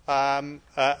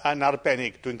yn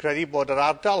arbennig. Dwi'n credu bod yr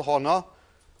ardal honno,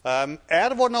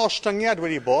 fod yna ostyngiad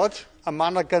wedi bod, a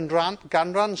mae yna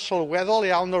ganran sylweddol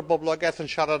iawn o'r boblogaeth yn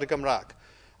siarad y Gymraeg.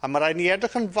 A mae rhaid ni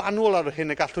edrych yn fanwl ar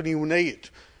hyn y gallwn ni wneud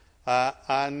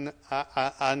yn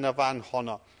y fan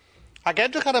honno. Ac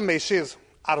edrych ar y meysydd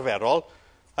arferol,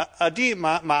 ydy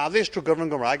mae addysg drwy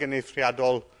gyfrwng Gymraeg yn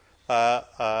eithriadol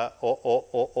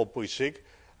o bwysig,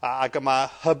 ac mae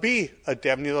hybu y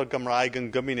defnydd o'r Gymraeg yn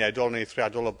gymunedol yn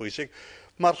eithriadol o bwysig.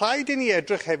 Mae rhaid i ni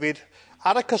edrych hefyd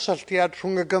ar y cysylltiad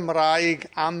rhwng y Gymraeg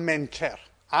a'n menter,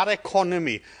 a'r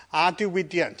economi, a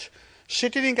diwydiant.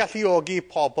 Sut ydyn ni'n galluogi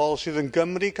pobl sydd yn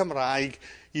Gymru Cymraeg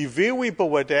i fyw i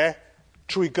bywydau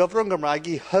trwy gyfrwng Gymraeg,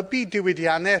 i hybu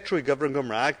diwydiannau trwy gyfrwng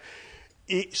Gymraeg,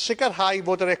 i sicrhau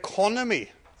bod yr economi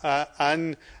yn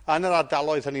yr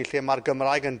ardaloedd hynny lle mae'r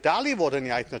Gymraeg yn dal i fod yn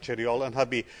iaith naturiol yn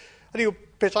hybu. Hynny yw,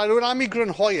 petai rhywun am ei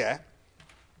grynhoiau,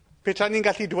 petai ni'n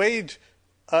gallu dweud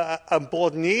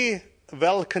bod ni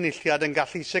fel cynulliad yn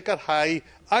gallu sicrhau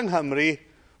yng Nghymru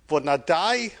fod yna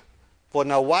dau, fod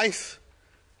yna waith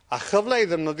a chyfle i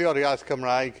ddefnyddio'r iaith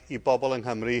Gymraeg i bobl yng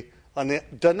Nghymru,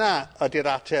 dyna ydy'r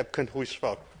ateb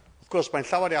cynhwysfawr. Wrth gwrs, mae'n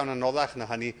llawer iawn yn oddach na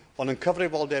hynny, ond yn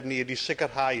cyfrifoldeb ni ydy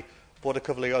sicrhau bod y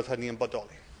cyfleoedd hynny yn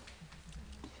bodoli.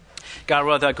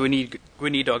 Garwodd a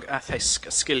gweinidog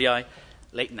addysg sgiliau,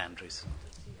 Leighton Andrews.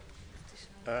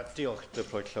 Diolch, Dadl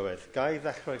Plaid Llywydd. Ga i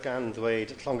ddechrau gan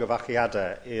ddweud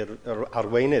llongyfachiadau i'r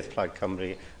arweinydd Plaid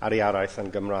Cymru ar ei araith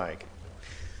yn Gymraeg.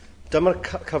 Dyma'r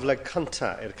cyfle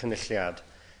cyntaf i'r cynulliad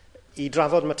i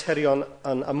drafod materion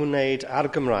yn ymwneud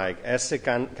â'r Gymraeg ers y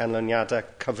ganlyniadau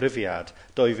cyfrifiad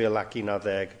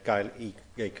 2011 gael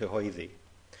ei cyhoeddi.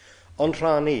 Ond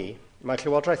rhan i, mae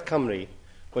Llywodraeth Cymru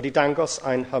wedi dangos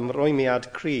ein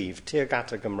hymrwymiad cryf tuag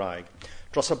at y Gymraeg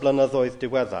dros y blynyddoedd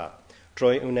diweddar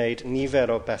drwy wneud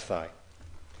nifer o bethau.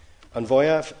 Yn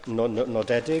fwyaf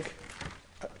nodedig,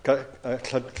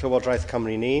 Llywodraeth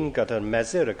Cymru ni'n gyda'r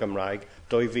mesur y Gymraeg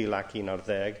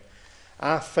 2011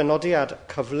 a phenodiad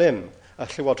cyflym y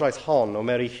Llywodraeth hon o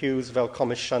Mary Hughes fel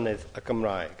Comisiynydd y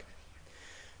Gymraeg.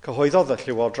 Cyhoeddodd y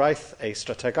Llywodraeth ei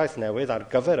strategaeth newydd ar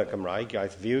gyfer y Gymraeg,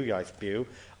 iaith byw,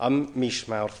 mis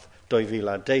Mawrth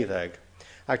 2012,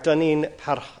 ac dyn ni'n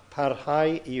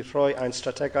parhau i rhoi ein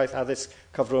strategaeth addysg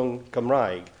cyfrwng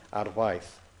Gymraeg ar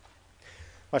waith.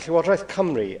 Mae Llywodraeth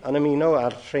Cymru yn ymuno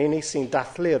ar rheini sy'n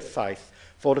dathlu'r ffaith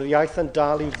fod yr iaith yn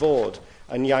dal i fod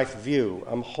yn iaith fyw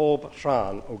ym mhob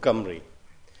rhan o Gymru.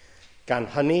 Gan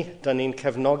hynny, dyn ni'n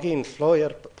cefnogi'n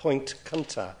llwy'r pwynt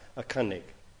cyntaf y cynnig.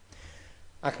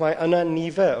 Ac mae yna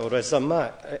nifer o resyma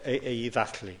ei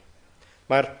ddathlu.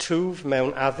 Mae'r twf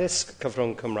mewn addysg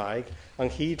cyfrwng Cymraeg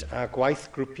ynghyd â gwaith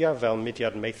grwpiau fel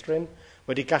Mudiad Meithrin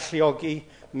wedi galluogi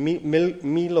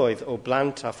miloedd o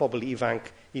blant a phobl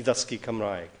ifanc i ddysgu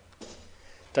Cymraeg.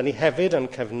 Dyn ni hefyd yn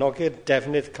cefnogi'r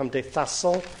defnydd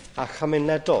cymdeithasol a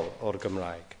chymunedol o'r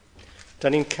Gymraeg.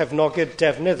 Dyn ni'n cefnogi'r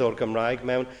defnydd o'r Gymraeg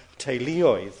mewn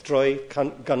teuluoedd drwy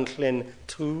gynllun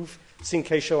twf sy'n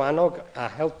ceisio annog a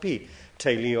helpu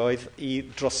teuluoedd i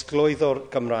drosglwyddo'r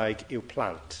Gymraeg i'w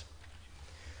plant.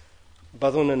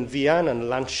 Byddwn yn fuan yn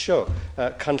lansio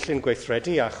cynllun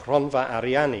gweithredu a chronfa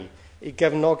ariannu i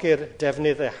gefnogi'r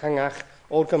defnydd ehangach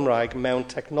o'r Gymraeg mewn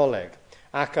technoleg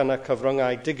ac yn y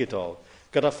cyfryngau digidol,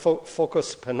 gyda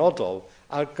ffocws penodol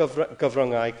ar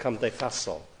gyfryngau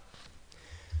cymdeithasol.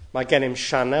 Mae gennym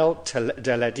sianel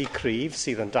deledu cryf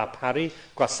sydd yn darparu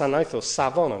gwasanaeth o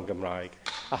safon yn Gymraeg,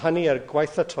 a hynny ar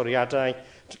gweithretoriadau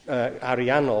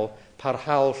ariannol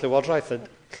parhaol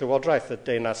Llywodraeth y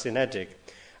Deyrnas Unedig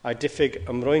a diffyg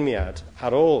ymrwymiad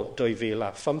ar ôl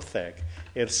 2015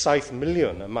 i'r 7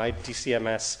 miliwn y mae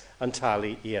DCMS yn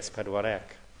talu i S4C.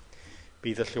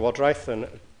 Bydd y Llywodraeth yn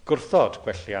gwrthod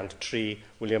gwelliant 3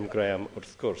 William Graham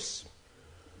wrth gwrs.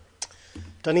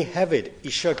 Dyn ni hefyd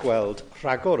eisiau gweld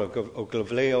rhagor o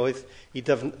gyfleoedd i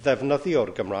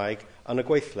ddefnyddio'r Gymraeg yn y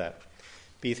gweithle.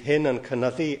 Bydd hyn yn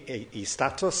cynyddu ei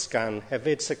statws gan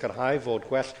hefyd sicrhau fod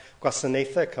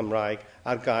gwasanaethau Cymraeg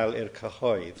ar gael i'r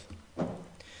cyhoedd.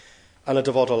 Yn y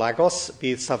dyfodol agos,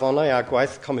 bydd safonau a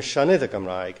gwaith Comisiynydd y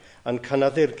Gymraeg yn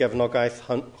cynyddu'r gefnogaeth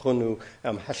hwnnw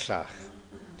ymhellach.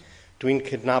 Dwi'n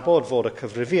cydnabod fod y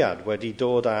cyfrifiad wedi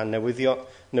dod â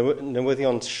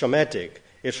newyddion siomedig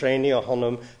i'r rheini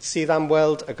ohonom sydd am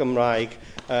weld y Gymraeg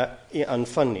yn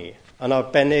ffynnu, yn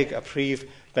arbennig y prif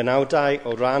benawdau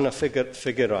o ran y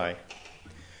ffigurau.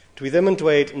 Dwi ddim yn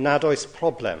dweud nad oes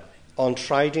problem ond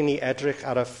rhaid i ni edrych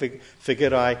ar y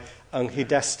ffigurau yng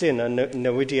nghyd-destun y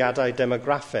newidiadau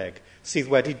demograffeg sydd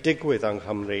wedi digwydd yng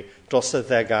Nghymru dros y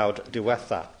ddegawd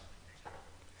diwetha.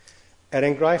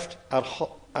 Enghraifft,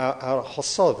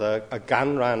 arhosodd y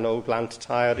ganran o blant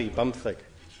tair i 15.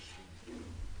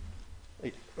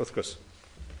 Wrth gwrs.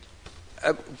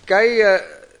 Gai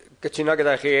gytuno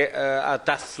gyda chi a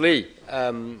dathlu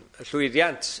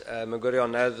llwyddiant mewn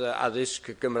gwirionedd addysg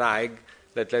Gymraeg,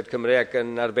 ledled Cymru ac yn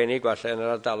arbennig falle yn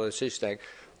yr ardaloedd Saesneg.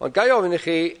 Ond gai ofyn i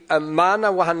chi, mae yna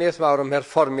wahaniaeth mawr ym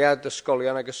mherfformiad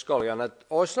ysgolion ac ysgolion.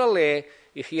 Oes yna le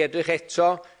i chi edrych eto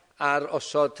ar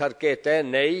osod targedau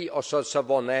neu osod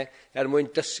safonau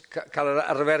mwyn cael yr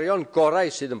arferion gorau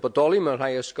sydd yn bodoli mewn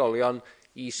rhai ysgolion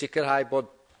i sicrhau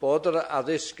bod yr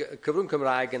addysg cyfrwng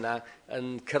Cymraeg yna yn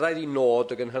cyrraedd i nod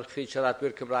o gynhyrchu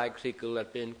siaradwyr Cymraeg rhugl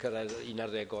erbyn cyrraedd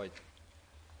 11 oed?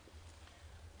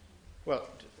 Wel,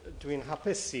 dwi'n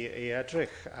hapus i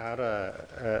edrych ar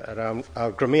yr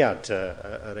awgrymiad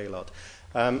yr aelod.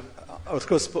 Wrth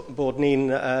gwrs bod ni'n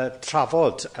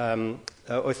trafod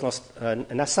wythnos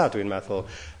nesaf, dwi'n meddwl,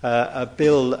 y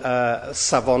bil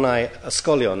safonau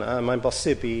ysgolion. Mae'n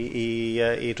bosib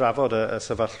i drafod y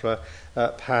sefyllfa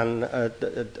pan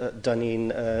dyn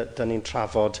ni'n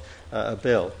trafod y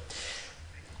bil.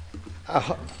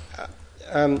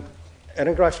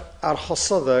 Enghraifft,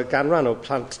 arhosodd y ganran o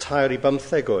plant tair i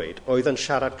 15 oed oedd yn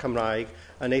siarad Cymraeg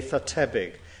yn eitha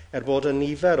tebyg bod y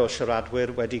nifer o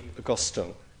siaradwyr wedi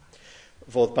gostwng.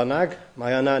 Fodd bynnag,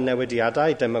 mae yna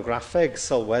newidiadau demograffeg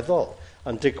sylweddol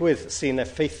yn digwydd sy'n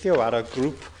effeithio ar y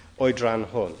grŵp oedran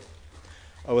hwn.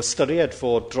 O ystyried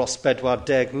fod dros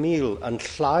 40,000 yn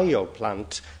llai o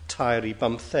plant tair i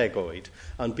 15 oed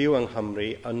yn byw yng Nghymru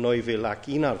yn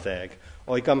 2011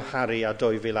 o'i gymharu â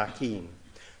 2001.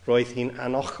 Roedd hi'n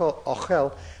anochel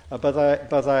y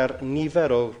byddai'r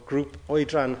nifer o grŵp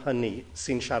oedran hynny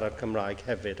sy'n siarad Cymraeg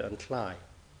hefyd yn llai.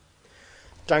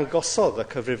 Dangosodd y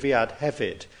cyfrifiad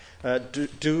hefyd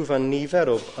dwf y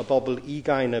nifer o bobl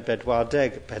 20 y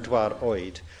 44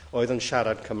 oed oedd yn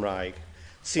siarad Cymraeg,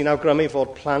 sy'n awgrymu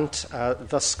fod plant a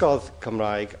ddysgodd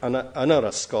Cymraeg yn yr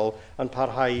ysgol yn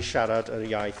parhau i siarad yr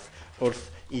iaith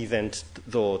wrth iddynt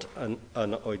ddod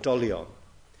yn oedolion.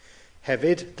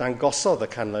 Hefyd, dangosodd y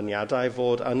canlyniadau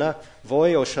fod yna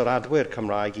fwy o siaradwyr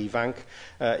Cymraeg ifanc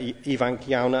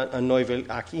iawn yn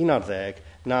 2011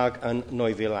 nag yn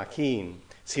 2001,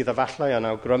 sydd efallai yn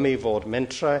awgrymu fod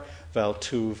mentrau fel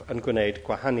twf yn gwneud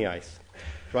gwahaniaeth.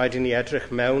 Rhaid i ni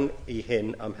edrych mewn i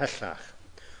hyn ymhellach.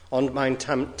 Ond mae'n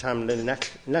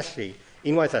tamlinellu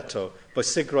unwaith eto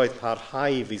bwysigrwydd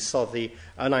parhau i fuddsoddi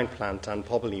yn ein plant a'n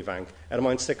pobl ifanc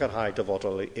mwyn sicrhau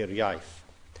dyfodol i'r iaith.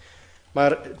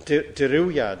 Mae'r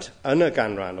dirywiad yn y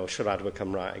ganran o siaradwyr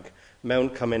Cymraeg mewn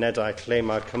cymunedau lle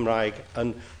mae'r Cymraeg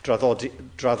yn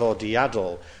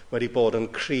draddodiadol wedi bod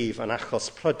yn cryf yn achos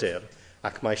pryder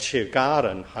ac mae Sir Gar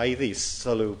yn haeddu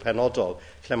sylw penodol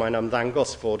lle mae'n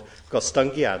ymddangos fod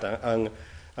gostyngiad yng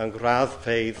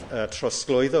graddfeydd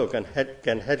trosglwyddo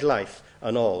genhedlaeth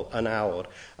yn ôl yn awr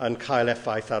yn cael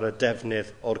effaith ar y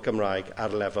defnydd o'r Gymraeg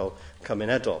ar lefel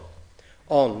cymunedol.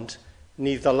 Ond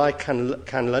ni ddylai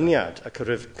canlyniad y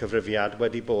cyfrifiad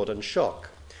wedi bod yn sioc.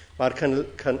 Mae'r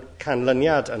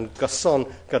canlyniad yn gyson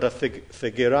gyda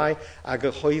ffigurau a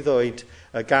gyhoeddwyd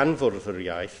gan fwrdd yr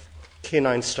iaith cyn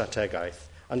ein strategaeth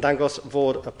yn dangos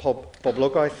fod y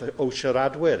boblogaeth o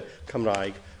siaradwyr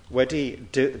Cymraeg wedi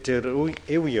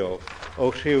dirywio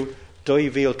o rhyw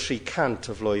 2,300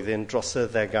 y flwyddyn dros y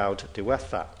ddegawd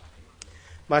diwetha.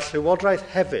 Mae'r Llywodraeth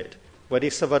hefyd wedi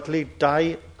sefydlu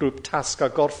 2 grŵp tasg a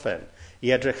gorffen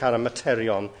i edrych ar y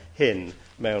materion hyn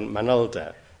mewn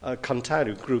manylder. Y cyntaf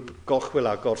yw grŵp gochwyl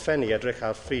a gorffen i edrych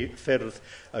ar ffyrdd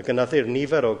y gynyddu'r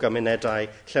nifer o gymunedau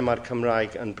lle mae'r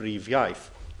Cymraeg yn brif iaith.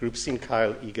 Grŵp sy'n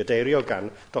cael ei gydeirio gan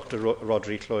Dr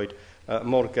Rodri Llwyd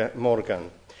Morgan.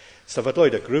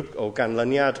 Sefydlwyd y grŵp o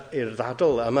ganlyniad i'r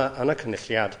ddadl yma yn y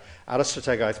cynulliad ar y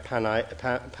strategaeth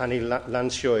pan ei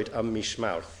lansiwyd ym mis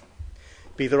Mawrth.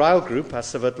 Bydd yr ail grŵp a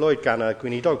sefydlwyd gan y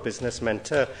gweinidog busnes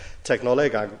menter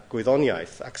technoleg a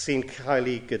gwyddoniaeth ac sy'n cael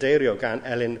ei gydeirio gan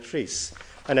Elin Rhys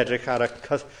yn edrych ar y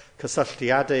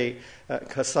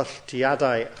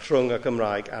cysylltiadau rhwng y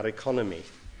Gymraeg a'r economi.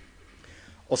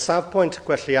 O safbwynt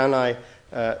gwelliannau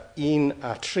 1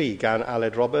 a 3 gan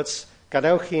Aled Roberts,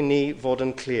 gadewch i ni fod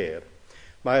yn clir.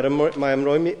 Mae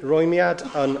ymrwymiad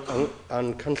yn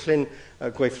cynllun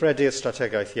gweithredu'r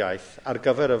strategaeth iaith ar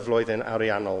gyfer y flwyddyn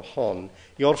ariannol hon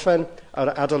i orffen yr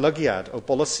adolygiad o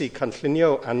bolisi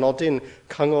cynllunio a nodyn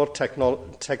cyngor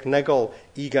technegol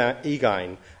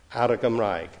ugain ar y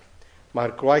Gymraeg.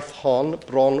 Mae'r gwaith hon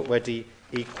bron wedi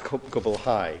ei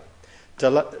gwblhau.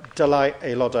 dylai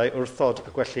aelodau wrthod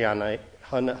y gwelliannau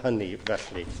hynny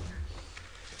felly.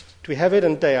 Dwi hefyd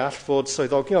yn deall fod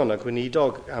swyddogion y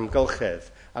gweinidog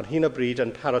amgylchedd ar hyn o bryd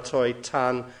yn paratoi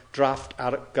tan drafft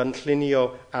ar gynllunio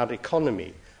ar economi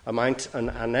y maent yn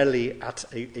anelu at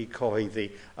ei cyhoeddi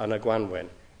yn y Gwanwyn.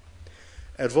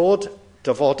 Fod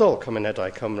dyfodol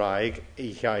cymunedau Cymraeg eu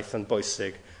iaith yn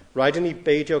bwysig, rhaid i ni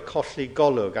beidio colli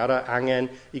golwg ar y angen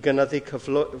i gynyddu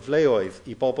cyfleoedd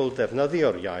i bobl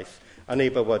defnyddio'r iaith yn ei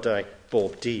bywydau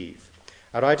bob dydd.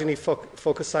 A rhaid i ni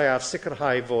ffocysau ar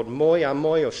sicrhau fod mwy a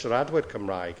mwy o siaradwyr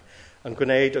Cymraeg yn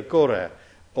gwneud y gorau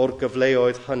o'r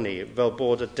gyfleoedd hynny fel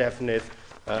bod y defnydd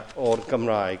o'r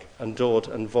Gymraeg yn dod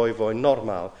yn fwy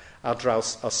normal ar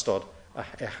draws ystod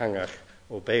ehangach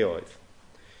o beoedd.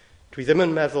 Dwi ddim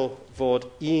yn meddwl fod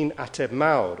un ateb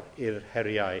mawr i'r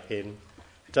heriau hyn.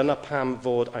 Dyna pam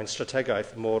fod ein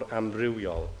strategaeth mor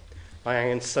amrywiol. Mae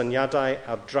angen syniadau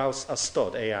ar draws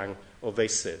ystod eang o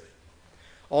feisydd.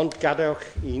 Ond gadewch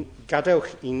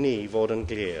i ni fod yn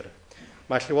glir.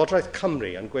 Mae Llywodraeth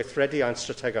Cymru yn gweithredu ein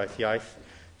strategaeth iaith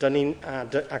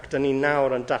ac dyn ni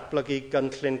nawr yn datblygu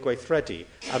gynllun gweithredu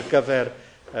ar gyfer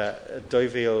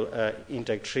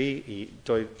 2013 i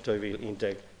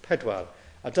 2014.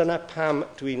 A dyna pam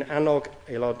dwi'n annog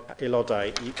aelodau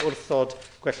i wrthod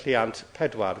gwelliant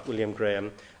 4 William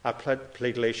Graham a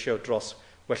pleidleisio dros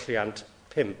gwelliant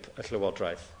 5 y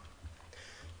Llywodraeth.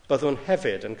 Byddwn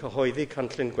hefyd yn cyhoeddi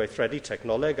cynllun gweithredu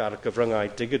technoleg ar gyfryngau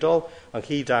digidol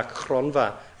ynghyd ag chronfa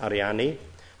ariannu.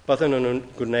 Byddwn nhw'n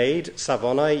gwneud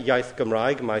safonau iaith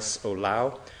Gymraeg maes o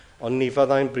law, ond ni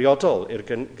fyddai'n briodol i'r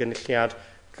gynulliad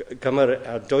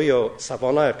gymeradwyo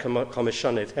safonau'r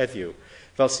Comisiynydd heddiw,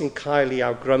 fel sy'n cael ei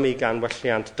awgrymu gan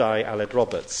welliant 2 Aled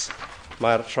Roberts.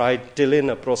 Mae'r rhaid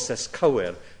dilyn y broses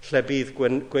cywir lle bydd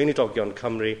gweinidogion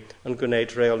Cymru yn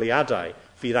gwneud reoliadau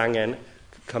fydd angen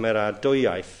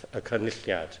cymeradwyaeth y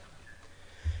cynulliad.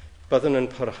 Byddwn yn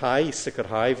parhau i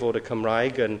sicrhau fod y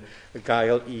Cymraeg yn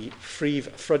gael i phrif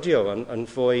ffrydio yn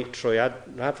fwy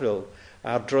trwyadl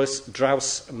ar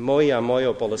draws mwy a mwy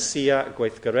o bolisia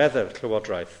gweithgaredda'r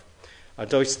Llywodraeth. A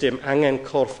does dim angen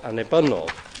corff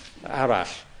annibynnol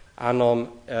arall anom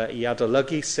i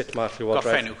adolygu sut mae'r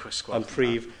Llywodraeth yn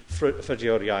prif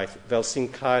ffryddio'r iaith fel sy'n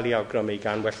cael ei awgrymu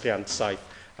gan welliant 7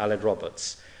 Aled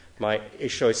Roberts. Mae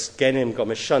eisoes gennym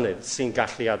gomisiynydd sy'n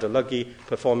gallu adolygu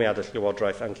perfformiad y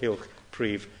Llywodraeth ynghylch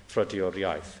prif ffryddio'r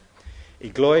iaith.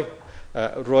 I gloi,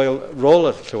 rôl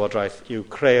y Llywodraeth yw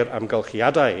creu'r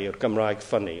amgylchiadau i'r Gymraeg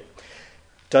ffynnu.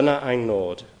 Dyna ein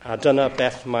nod, a dyna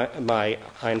beth mae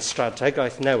ein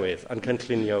strategaeth newydd yn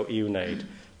cynllunio i wneud.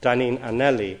 Da ni'n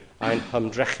anelu ein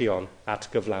hymdrechion at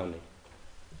gyflawni.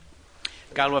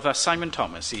 Galwaf Simon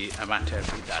Thomas i ymateb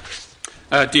i Dadl.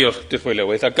 Diolch,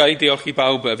 Dychweliowydd. A gai diolch i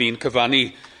bawb a fi'n cyfannu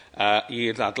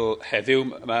i'r ddadl heddiw.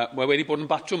 Mae wedi bod yn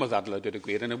batrwm o ddadl, a dweud y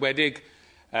gwir, yn ywedig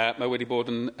mae wedi bod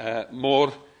yn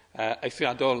mor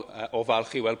eithriadol o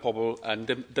falch i weld pobl yn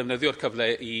defnyddio'r cyfle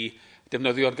i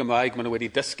defnyddio'r Gymraeg maen nhw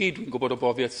wedi dysgu. Dwi'n gwybod o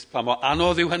bofiaeth pa mor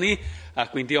anodd yw hynny,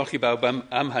 ac dwi'n diolch i bawb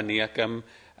am hynny ac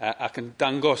yn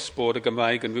dangos bod y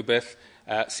Gymraeg yn rhywbeth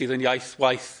sydd yn iaith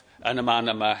waith yn y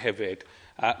man yma hefyd.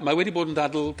 Mae wedi bod yn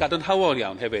ddadl gadarnhaol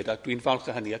iawn hefyd, a dwi'n falch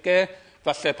o hynny. Ac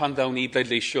falle pan ddawn ni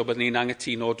bleidleisio byddwn ni'n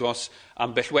angytuno dros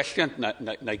ambell welliant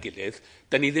na'i gilydd,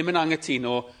 dyn ni ddim yn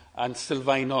angytuno yn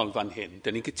sylfaenol fan hyn.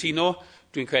 Dyn ni'n cytuno,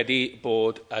 dwi'n credu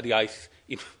bod yr iaith,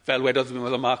 fel wedodd fi'n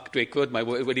meddwl Mark Drakeford, mae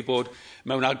wedi bod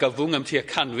mewn argyfwng am tua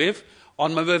canrif,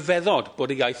 ond mae'n ryfeddod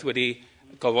bod y iaith wedi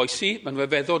goroesi, mae'n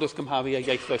ryfeddod wrth gymharu â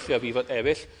ieithoedd lleiafrifol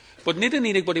eraill, bod nid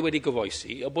yn unig bod wedi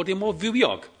goroesi, ond bod mor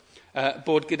fywiog.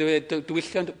 Bod gyda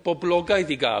diwylliant boblogaidd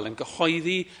i gael yn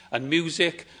gyhoeddi, yn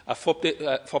music, a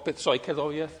phopeth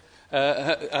cerddoriaeth,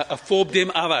 a phob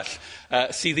dim arall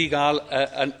sydd i gael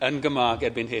yn Gymraeg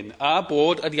erbyn hyn. A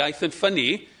bod yr iaith yn ffynnu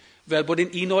fel bod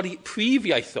un o'r prif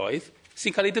ieithoedd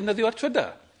sy'n cael ei defnyddio ar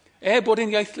Trydar. Bod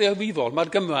yn iaith leiafrifol,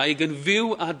 mae'r Gymraeg yn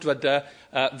fyw ar Drydar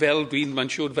fel mae'n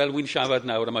siŵr fel wy'n siarad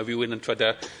nawr a mae rhywun yn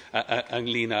Trydar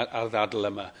ynglyn â'r ddadl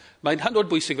yma. Mae'n hynod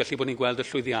bwysig felly bod ni'n gweld y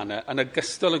llwyddiannau yn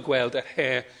ogystal â gweld y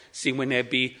her sy'n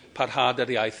wynebu parhad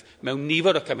yr iaith mewn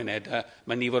nifer o cymunedau,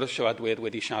 mae nifer o siaradwyr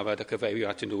wedi siarad a cyfeirio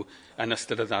atyn nhw yn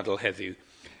ystod y ddadl heddiw.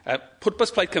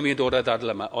 Pwrpas Plaid Cymru yn dod â'r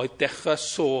ddadl yma oedd dechrau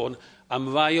sôn am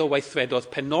rai o weithredoedd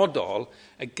penodol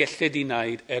y gellid i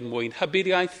wneud mwyn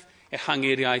hybu'r iaith,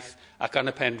 ehangu'r iaith ac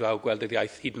yn y pen draw gweld yr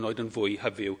iaith hyd yn oed yn fwy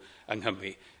hyfyw yng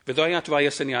Nghymru. Fe ddoi at rai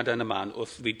y syniadau yn y man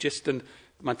wrth fi jyst yn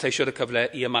manteisio'r cyfle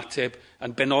i ymateb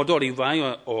yn benodol i rai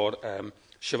o'r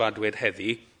siaradwyr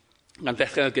heddi Gan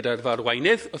ddechrau gyda'r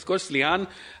farweinydd, wrth gwrs, Lian,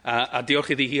 a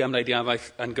diolch iddi hi am wneud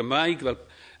iaith yn Gymraeg fel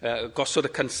gosod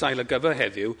y cynsail ar gyfer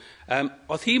heddiw.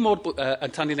 Oedd hi mor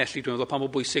yn tanlinellu, dwi'n meddwl, pan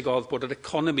mor bwysig oedd bod yr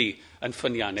economi yn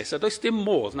ffyniannus. A does dim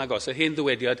modd, nag os, y hen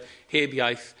ddywediad heb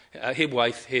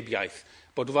waith, heb iaith.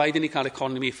 Bod rhaid i ni cael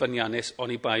economi ffyniannus,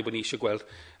 ond i bai bod ni eisiau gweld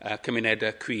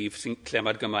cymunedau cryf lle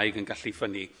mae'r Gymraeg yn gallu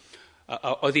ffynnu.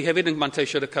 Oedd hi hefyd yn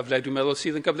manteisio'r cyfle, dwi'n meddwl,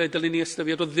 sydd yn gyfle dylun ni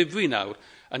ystyried o ddifri nawr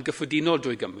yn gyffredinol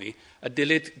drwy Gymru, a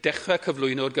dylid dechrau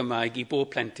cyflwyno'r Gymraeg i bob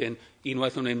plentyn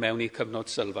unwaith nhw'n ein mewn i cyfnod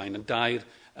sylfaen yn dair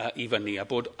i fyny, a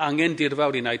bod angen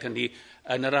dirfawr i wneud hynny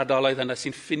yn yr ardaloedd yna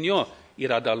sy'n ffinio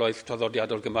i'r ardaloedd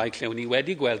traddodiadol Gymraeg lle ni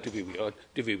wedi gweld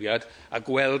diwywiad a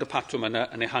gweld y patrwm yna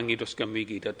yn ehangu dros Gymru i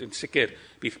gyd. Yn sicr,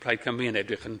 bydd Plaid Cymru yn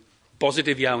edrych yn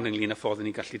bositif iawn ynglyn â ffordd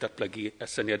ni'n gallu datblygu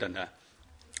y syniad yna.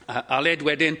 Aled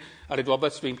wedyn, Aled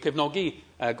Roberts, dwi'n cefnogi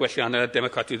gwelliannau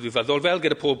democratwydd dwyfeddol, fel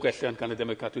gyda pob gwellian gan y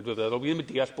democratwydd dwyfeddol. Dwi'n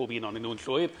mynd deall pob un o'n nhw'n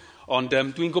llwyr, ond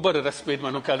dwi'n gwybod yr ysbryd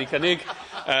maen nhw'n cael eu cynnig,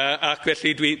 ac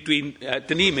felly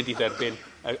dyn ni'n mynd i dderbyn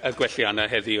y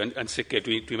gwelliannau heddiw yn sicr.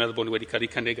 Dwi'n meddwl bod nhw wedi cael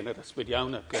eu cynnig yn yr ysbryd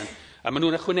iawn, a maen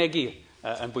nhw'n ychwanegu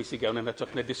yn bwysig iawn yn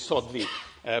ytrach na disodli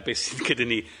beth sydd gyda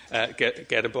ni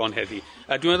ger y bon heddi.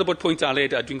 Dwi'n meddwl bod pwynt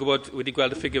Aled, a dwi'n gwybod wedi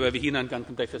gweld y ffigurau fy hunan gan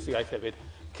Cymdeithas y Iaith hefyd,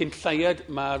 cyn lleiad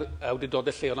mae'r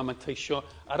awdurdodau lleol yn manteisio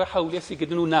ar y hawliau sydd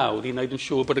gyda nhw nawr i wneud yn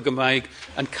siŵr bod y Gymraeg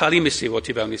yn cael ei misif o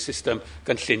tu fewn i'r system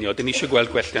gynllunio. Dyn ni eisiau gweld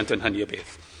gwelliant yn hynny o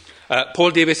beth.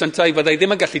 Paul Davies yn tai, fyddai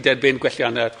ddim yn gallu derbyn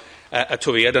gwelliannau y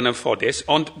toriad yn ymffodus,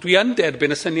 ond dwi yn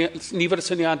derbyn nifer y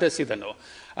syniadau sydd yno.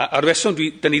 A'r reswm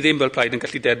dyn ni ddim fel Plaid yn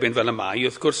gallu derbyn fel y mai,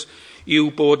 wrth gwrs, yw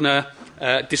bod yna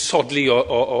disodli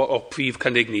o prif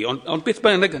cynnig ni. Ond beth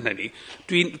bynnag yn hynny,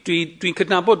 dwi'n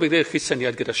cydnabod bydd eich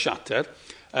syniad gyda siarter.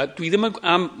 Dwi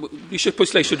eisiau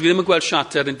pwysleisio, dwi ddim yn gweld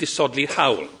siarter yn disodli'r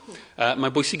hawl.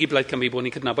 Mae'n bwysig i Blaid Cymru bod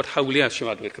ni'n cydnabod hawliau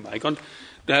siaradwyr Cymraeg, ond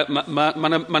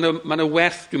mae'n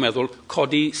werth, dwi'n meddwl,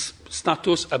 codi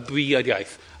statws a briad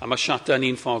iaith, a mae siarter yn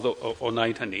un ffordd o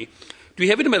wneud hynny. Dwi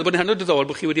hefyd yn meddwl bod yn hynod diddorol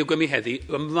bod chi wedi awgrymu heddi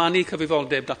ymrannu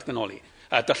cyfrifoldeb datganoli,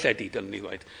 darlledu, dylwn ni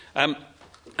ddweud.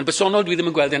 Yn bersonol, dwi ddim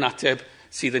yn gweld yn ateb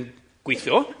sydd yn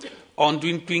gweithio, ond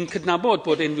dwi'n cydnabod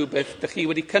bod unrhyw beth ydych chi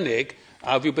wedi cynnig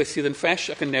a rhywbeth sydd yn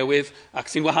ffresh ac yn newydd ac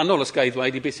sy'n wahanol os gael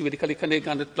ddweud i beth sydd wedi cael ei cynnig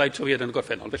gan y Blaid Toriad yn y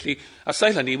gorffennol. Felly, ar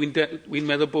sail hynny, wy'n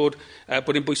meddwl bod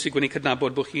yn bwysig wedi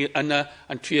cydnabod bod chi yna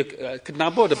yn trio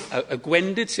cydnabod y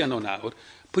gwendid sy'n yno nawr,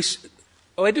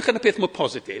 o edrych yn y peth mor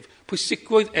positif,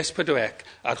 pwysigrwydd S4C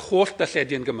a'r holl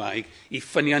darlledu yn Gymraeg i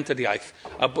ffyniant yr iaith,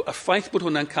 a y ffaith bod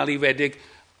hwnna'n cael ei wedig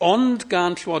ond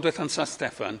gan Llywodraeth San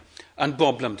Steffan yn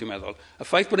broblem, dwi'n meddwl. Y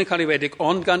ffaith bod e'n cael ei wedig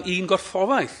ond gan un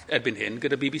gorfforaeth erbyn hyn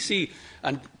gyda BBC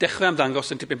yn dechrau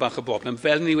ymddangos yn tipyn bach o broblem,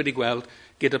 fel ni wedi gweld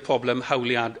gyda'r problem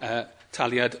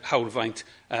taliad hawlfaint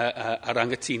a'r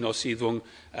anghytuno sydd rhwng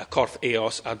corff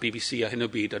EOS a'r BBC a hyn o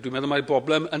byd. A dwi'n meddwl mae'r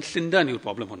broblem yn Llundain yw'r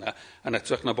broblem hwnna, yn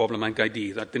ytrach na broblem yn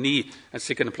Gaerdydd. A dyn ni, yn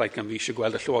sicr yn y Plaid Cymru, eisiau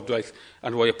gweld y Llywodraeth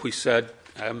yn rhoi y pwysau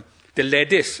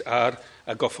dyledus ar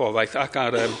y gorfforaeth ac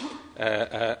ar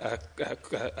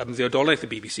ymddiodolaeth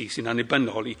y BBC sy'n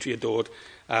annibynnol i trio dod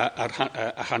a'r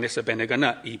hanes arbennig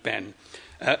yna i ben.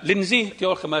 Lindsay,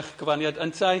 diolch am eich cyfaniad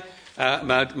yntau.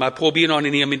 Mae pob un o'n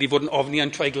ni yn mynd i fod yn ofni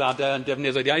yn treigladau yn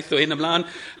defnyddio'r iaith o hyn ymlaen,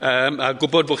 a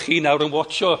gwybod bod chi nawr yn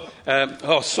watcho,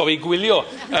 gwylio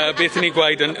beth ni'n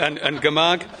gwaed yn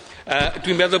Gymraeg.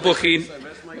 Dwi'n meddwl bod chi'n...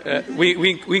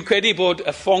 Wy'n credu bod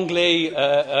y ffongleu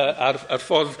a'r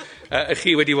ffordd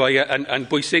chi wedi rhoi yn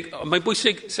bwysig. Mae'n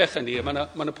bwysig sech hynny,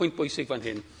 mae'n pwynt bwysig fan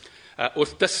hyn.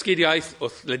 Wrth dysgu'r iaith,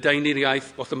 wrth ledaenu'r iaith,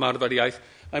 wrth ymarfer iaith,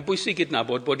 mae'n bwysig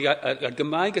gydnabod bod y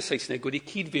Gymraeg a Saesneg wedi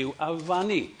cydfyw a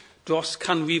fannu dros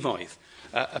canrifoedd.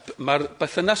 Mae'r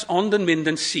berthynas ond yn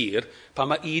mynd yn sir pan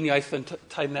mae un iaith yn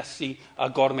tairnesu a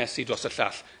gormesu dros y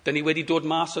llall. Dyn ni wedi dod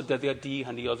mas o dyddiau di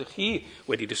hynny oedd chi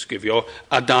wedi disgrifio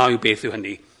a da yw beth yw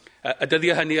hynny. Y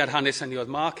dyddiau hynny a'r hanes hynny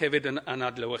oedd Mark hefyd yn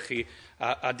adlewyrchu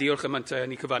a diolch am yntau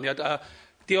yn ei cyfaniad a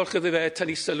diolch iddo fe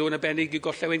tynnu sylw yn arbennig i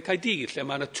gorllewin Caerdydd lle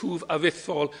mae yna twf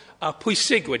aruthrol a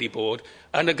pwysig wedi bod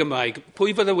yn y Gymraeg.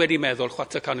 Pwy fydde wedi meddwl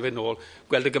chwarter canrif yn ôl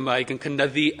gweld y Gymraeg yn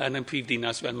cynnyddu yn y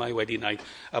prifdinas fel mae wedi wneud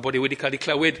a bod e wedi cael ei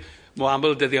clywed mor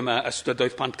aml dyddiau yma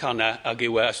ystydoedd Pant Cana ac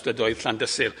yw ystydoedd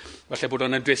Llandysul. Falle bod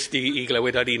o'n drist i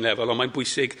glywed ar un lefel, ond mae'n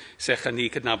bwysig sech hynny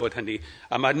cydnabod hynny.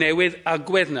 A mae'r newydd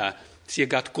agwedd yna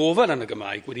sydd gat gofal yn y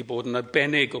Gymraeg wedi bod yn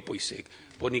arbennig o bwysig,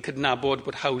 bod ni'n cydnabod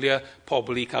bod hawliau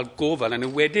pobl i cael gofal yn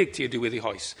ywedig tu'r diwedd eu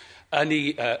hoes yn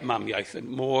ei mamiaeth yn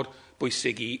mor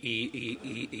bwysig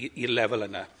i'r lefel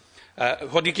yna.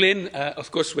 Rhodi Glyn,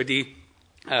 wrth gwrs, wedi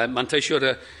Manteisio'r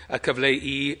y cyfle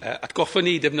I atgoffa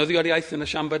ni defnyddio'r iaith yn y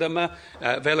siambr yma,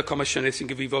 fel y Comisiynydd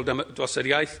sy'n gyfrifol dros yr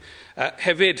iaith.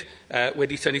 Hefyd,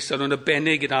 wedi tynnu sylw yn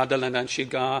arbennig i'r adael yna yn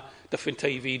Siga, Dyffryn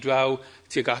Teifi draw,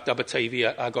 tuag at Aberteifi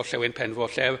a Gorllewin Penfro,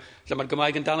 lle mae'r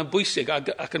Gymraeg yn dal yn bwysig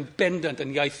ac yn bendant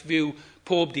yn iaith fyw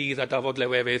pob dydd a dafod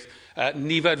lewefydd.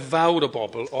 Nifer fawr o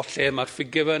bobl o lle mae'r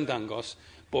ffigur yn dangos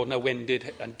bod yna wendid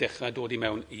yn dechrau dod I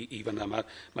mewn I fyna.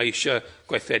 Mae eisiau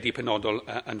gweithredu penodol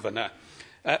yn fyna.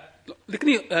 Lyc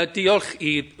ni diolch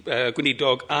i'r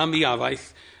gweinidog am I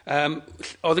afaith.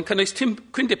 Oedd yn cynnwys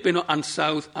cyn dipyn o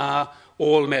ansawdd a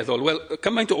ôl meddwl. Wel,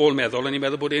 cymaint o ôl meddwl, o'n i'n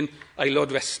meddwl bod e'n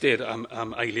aelod restyr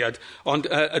am eiliad. Ond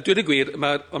a dweud y gwir,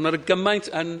 mae'r gymaint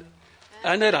yn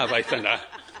yr afaith yna.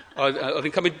 Oedd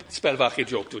hi'n cymryd spel fach I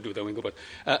joc, dwi'n gwybod.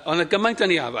 Ond y gymaint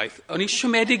yn ei afaith, o'n i'n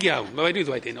siomedig iawn, mae wedi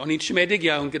ddweud hyn, o'n i'n siomedig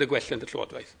iawn gyda gwelliant y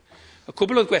Llywodraeth. Y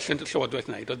cwbl oedd gwelliant y Llywodraeth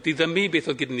wneud, oedd diddymu beth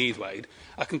oedd gyda ni ddweud,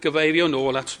 ac yn gyfeirio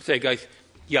nôl at strategaeth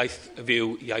iaith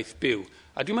fyw, iaith byw.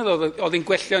 A dwi'n meddwl oedd hi'n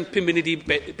gwelliant 5 munud I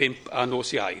 5 a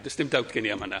nos iau, dys dim dawt gen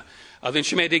I am hynna. Oedd hi'n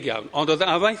siomedig iawn, ond oedd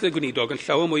afaith y gweinidog yn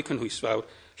llawer mwy cynhwysfawr,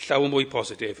 llawer mwy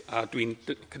positif, a dwi'n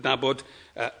cydnabod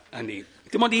hynny.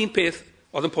 Dim ond un peth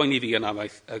oedd yn poeni fi yn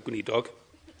afaith y gweinidog.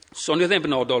 Soniodd e'n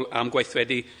benodol am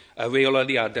gweithredu y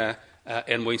reololiadau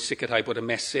mwyn sicrhau bod y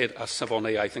mesur a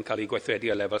safonau iaith yn cael ei gweithredu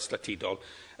ar lefel statudol.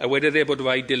 Wedodd e bod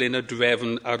rhaid dilyn y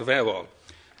drefn arferol.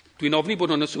 Dwi'n ofni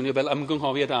bod hwn yn swnio fel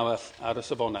ymgynghoriad arall ar y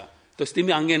safonau. Does dim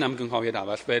angen ymgynghoriad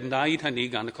arall, fe wnaed hynny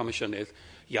gan y Comisiynydd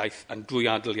iaith yn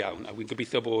drwyadl iawn, a wy'n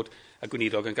gobeithio bod y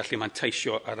gweinidog yn gallu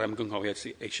manteisio ar ymgynghoriad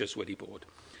sydd eisoes wedi bod.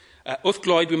 Wrth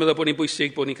gloi, dwi'n meddwl bod ni'n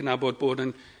bwysig bod ni'n cynabod bod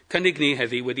yn cynnig ni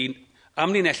heddi wedi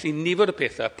amlinellu nifer y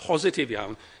pethau positif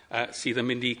iawn sydd yn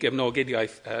mynd I gefnogi'r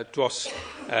iaith dros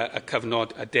y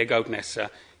cyfnod y degawd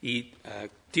nesaf I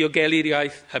diogelu'r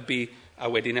iaith, hybu a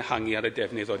wedyn ehangu ar y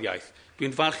defnydd o'r iaith.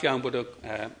 Dwi'n falch iawn bod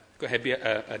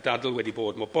y dadl wedi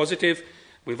bod mor positif.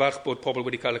 Dwi'n falch bod pobl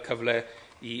wedi cael y cyfle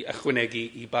I ychwanegu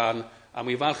I barn, a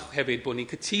dwi'n falch hefyd bod ni'n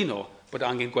cytuno bod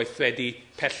angen gweithredu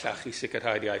pellach I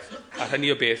sicrhau'r iaith. A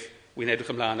hynny o beth, wy'n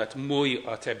edrych ymlaen at mwy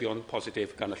o atebion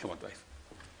positif gan y Llywodraeth.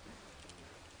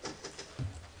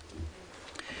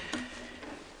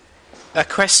 Y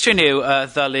cwestiwn yw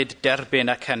ddylid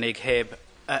derbyn y cynnig heb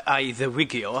ei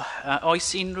ddywigio.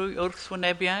 Oes unrhyw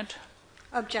wrthwynebiad?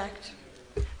 Object.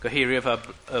 Gohirif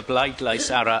y bleidlais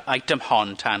ar y eitem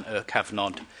hon tan y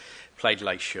cyfnod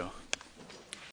pleidleisio.